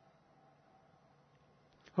զորությամբ։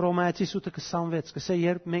 Հռոմայացիս 8:26 կսե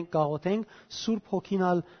երբ մենք գաղոթենք, Սուրբ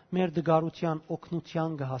Հոգինալ մեր դգարության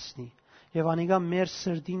օգնության կհասնի։ Եվ անիկա մեր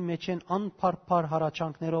սրտին մեջ են անփարփար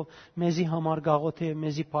հարաճանքներով մեզի համար գաղոթե եւ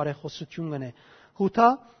մեզի բարեխոսություն գնե։ Հութա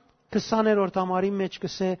 20-րդ ամարի մեջ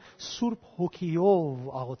կսե Սուրբ Հոգիով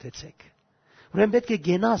աղոթեցեք։ Ուրեմն պետք է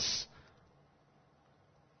գենաս,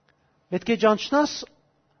 պետք է ճանչնաս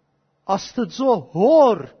Աստծո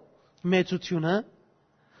հոր մեծությունը,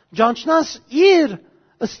 ճանչնաս իր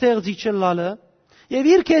ստեղծիչը լալը, եւ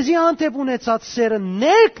իր քեզի անտեպ ունեցած սերը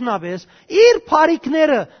ներքնաբես, իր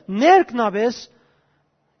բարիքները ներքնաբես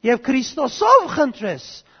եւ Քրիստոսով խնդրես,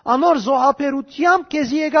 անոր զոհաբերությամբ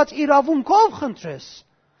քեզի եկած իրավունքով խնդրես,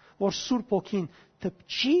 որ Սուրբ Հոգին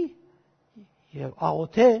դպչի եւ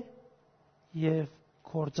աղոթե եւ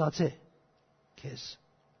կործածե քեզ։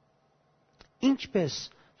 Ինչպես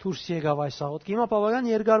դուրս եկավ այս աղոթքը։ Հիմա բավական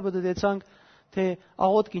երկար բդեցանք թե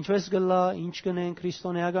աղոթք ինչպես գլա, ինչ կնեն,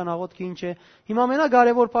 քրիստոնեական աղոթքը ինչ է։ Հիմա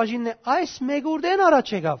ամենակարևոր բաժինն է այս մեկ ուրդեն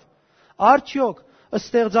առաջ եկավ։ Արդյոք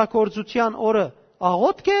ստեղծագործության օրը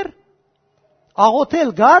աղոթք էր,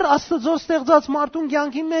 աղոթել գար Աստծո ստեղծած մարդուն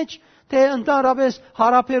կյանքի մեջ, թե ընդհանրապես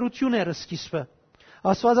հարաբերություն էր սկիզբը։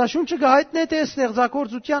 Աստվածաշունչը գահիտնե թե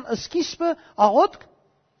ստեղծագործության սկիզբը աղոթք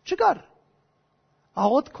չկար։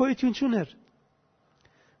 Աղոթք գոյություն չուներ։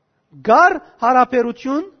 Գար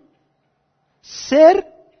հարաբերություն, սեր,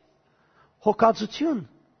 հոգացություն,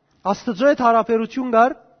 Աստծո հետ հարաբերություն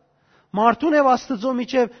կար, մարդուն եւ Աստծո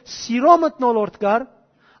միջև սիրո մթնոլորտ կար,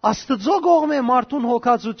 Աստծո կողմէ մարդուն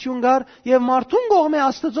հոգացություն կար եւ մարդուն կողմէ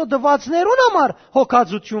Աստծո դվածներուն համար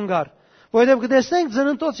հոգացություն կար, որովհետեւ կտեսնենք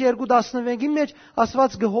Ծննդոց 2:16-ի մեջ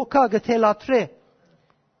Աստված գհոգա գթելատրե։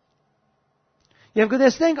 Եվ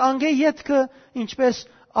կտեսնենք անգե յետքը ինչպես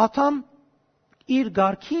Աթամ իր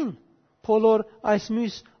գարքին բոլոր այս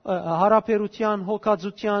մյուս հարաբերության,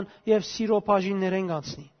 հոգացության եւ սիրո բաժիններեն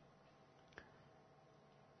գանցնի։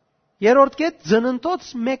 Երրորդ կետ Ծննդոց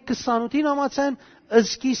 1:28-ին համաձայն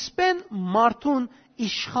սկիզբեն մարդուն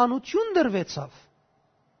իշխանություն դրվեցավ։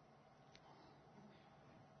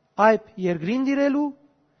 Այբ երկրին դիրելու,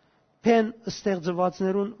 փեն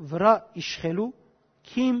ստեղծվածներուն վրա իշխելու,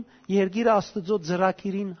 քիմ երգիրը Աստծո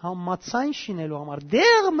ծրագիրին համացայն շինելու համար։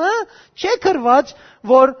 Դեղը չէ գրված,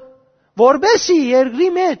 որ որբեսի երկրի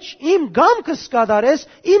մեջ իմ գամքս կատարես,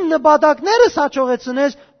 իմ նպատակներս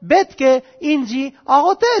հաջողեցնես, պետք է ինձի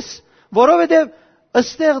աղոթես, որովհետև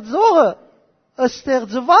ստեղծողը,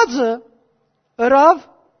 ստեղծվածը ըրավ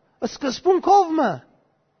սկզբունքով մը,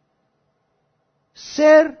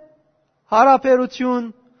 սեր,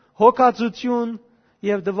 հարաբերություն, հոգածություն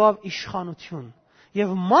եւ դվավ իշխանություն։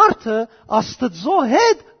 Եվ մարդը Աստծո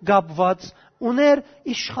հետ կապված ուներ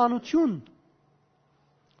իշխանություն,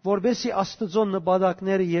 որբեսի Աստծո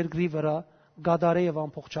նպատակները երկրի վրա գադարե եւ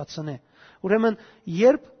ամփոփչացնե։ Ուրեմն,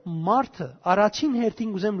 երբ մարդը առաջին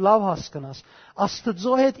հերթին ուզեմ լավ հասկանաս,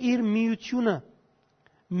 Աստծո հետ իր միությունը,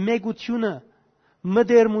 մեգությունը,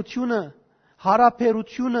 մտերմությունը,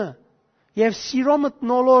 հարաբերությունը եւ սիրո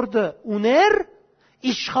մթնոլորտը ուներ,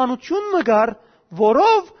 իշխանություն մգար,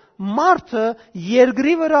 որով մարդը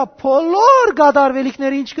երկրի վրա բոլոր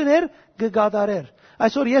գադարվելիքները ինչ կներ, կգադարեր։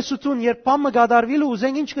 Այսօր ես ութուն երբ բամը գադարվիլը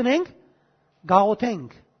ուզենք ինչ կնենք,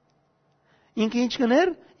 գաղոթենք։ Ինքը ինչ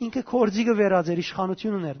կներ, ինքը կորձի կվերածեր,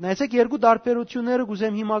 իշխանություն ուներ։ Նայեցեք երկու տարբերությունները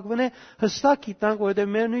գուզեմ հիմա գտնե հստակ գիտնանք,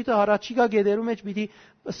 որովհետև մեր նույնը առաջիկա գեդերու մեջ պիտի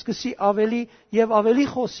սկսի ավելի եւ ավելի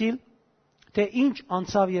խոսիլ, թե ինչ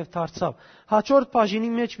անցավ եւ դարձավ։ Հաջորդ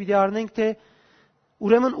բաժինի մեջ պիտի առնենք, թե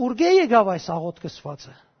ուրեմն ուրգե եկավ այս աղոթքը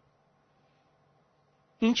սվածը։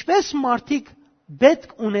 Ինչպես մարդիկ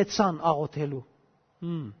պետք ունեցան աղոթելու։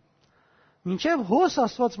 Մինչև հոս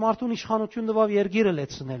Աստված մարդուն իշխանություն տվավ երկիրը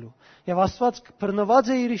լեցնելու։ Եվ Աստված բռնված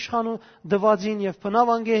է իր իշխանու դվածին եւ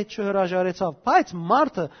բնավանգե հետ չհրաժարեցավ, բայց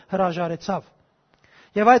մարդը հրաժարեցավ։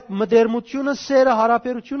 Եվ այդ մտերմությունը, սերը,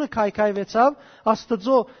 հարաբերությունը քայքայվեցավ,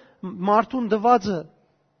 Աստծո մարդուն դվածը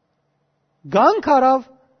գանք արավ,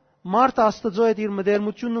 մարդը Աստծո հետ իր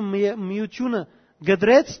մտերմությունն ու միությունը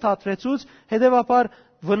գդրեց, թատրեցուց, հետևաբար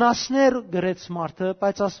վնասներ գրեց մարդը,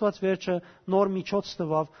 բայց Աստված վերջը նոր միջոց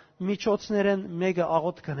տվավ, միջոցներեն մեկը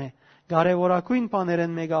աղոթքն է, կարևորագույն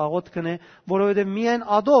բաներեն մեկը աղոթքն է, որովհետև միայն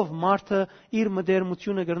ադով մարդը իր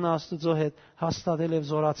մտերմությունը կրնա Աստծո հետ հաստատել եւ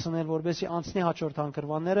զորացնել, որբեսի անցնի հաջորդ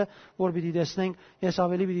հանգրվանները, որ պիտի տեսնենք, ես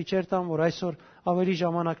ավելի պիտի չերտամ, որ այսօր ավելի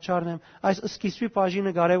ժամանակ չառնեմ, այս սկիզբի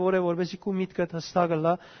բաժինը կարևոր է, որբեսի քու միտքդ հստակ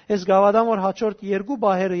լա, ես գավադամ որ հաջորդ երկու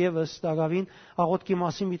բահերը եւս ստագավին աղոթքի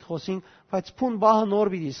մասին պիտի խոսենք, բայց փուն բահը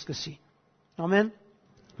նոր պիտի սկսի։ Ամեն։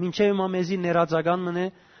 Մինչև հիմա մեզի ներածական մնե,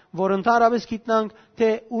 որ ընդհանրապես գիտնանք, թե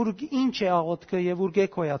ինչ է աղոթքը եւ ուր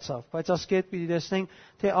գեկոյացավ, բայց ասկետ պիտի տեսնենք,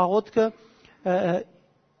 թե աղոթքը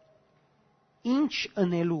ինչ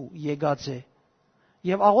ընելու եկած է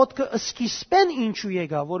եւ աղոթքը սկիզբեն ինչու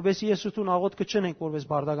եկա, որովհետեւ ես ութուն աղոթքը չնենք որպես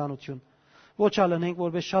բարդականություն, ոչ ալնենք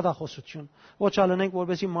որպես շատախոսություն, ոչ ալնենք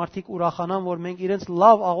որպեսի մարդիկ ուրախանան, որ մենք իրենց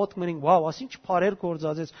լավ աղոթք մերինք, վաու, ասինչ փարեր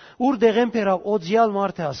կործածեց, ուր դեղեն փերավ, օձիալ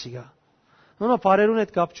մարդ է ասիգա։ Նո բարերուն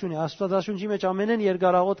հետ կապ չունի, Աստվածաշունչի մեջ ամենեն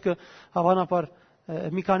երկար աղոթքը հավանաբար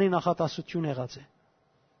մի քանի նախատասություն եղած է։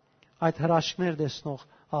 Այդ հրաշքներ տեսնող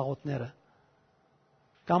աղոթները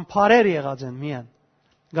կամ բարեր եղած են միայն։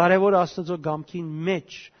 Կարևորը Աստծո գամքին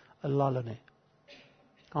մեջ լալն է։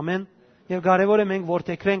 Ամեն։ Եվ կարևոր է մենք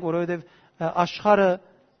որտեքրենք, որովհետև աշխարհը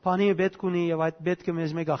բանի պետք ունի եւ այդ պետքը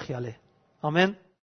մեզ մեկ ախյալ է։ Ամեն։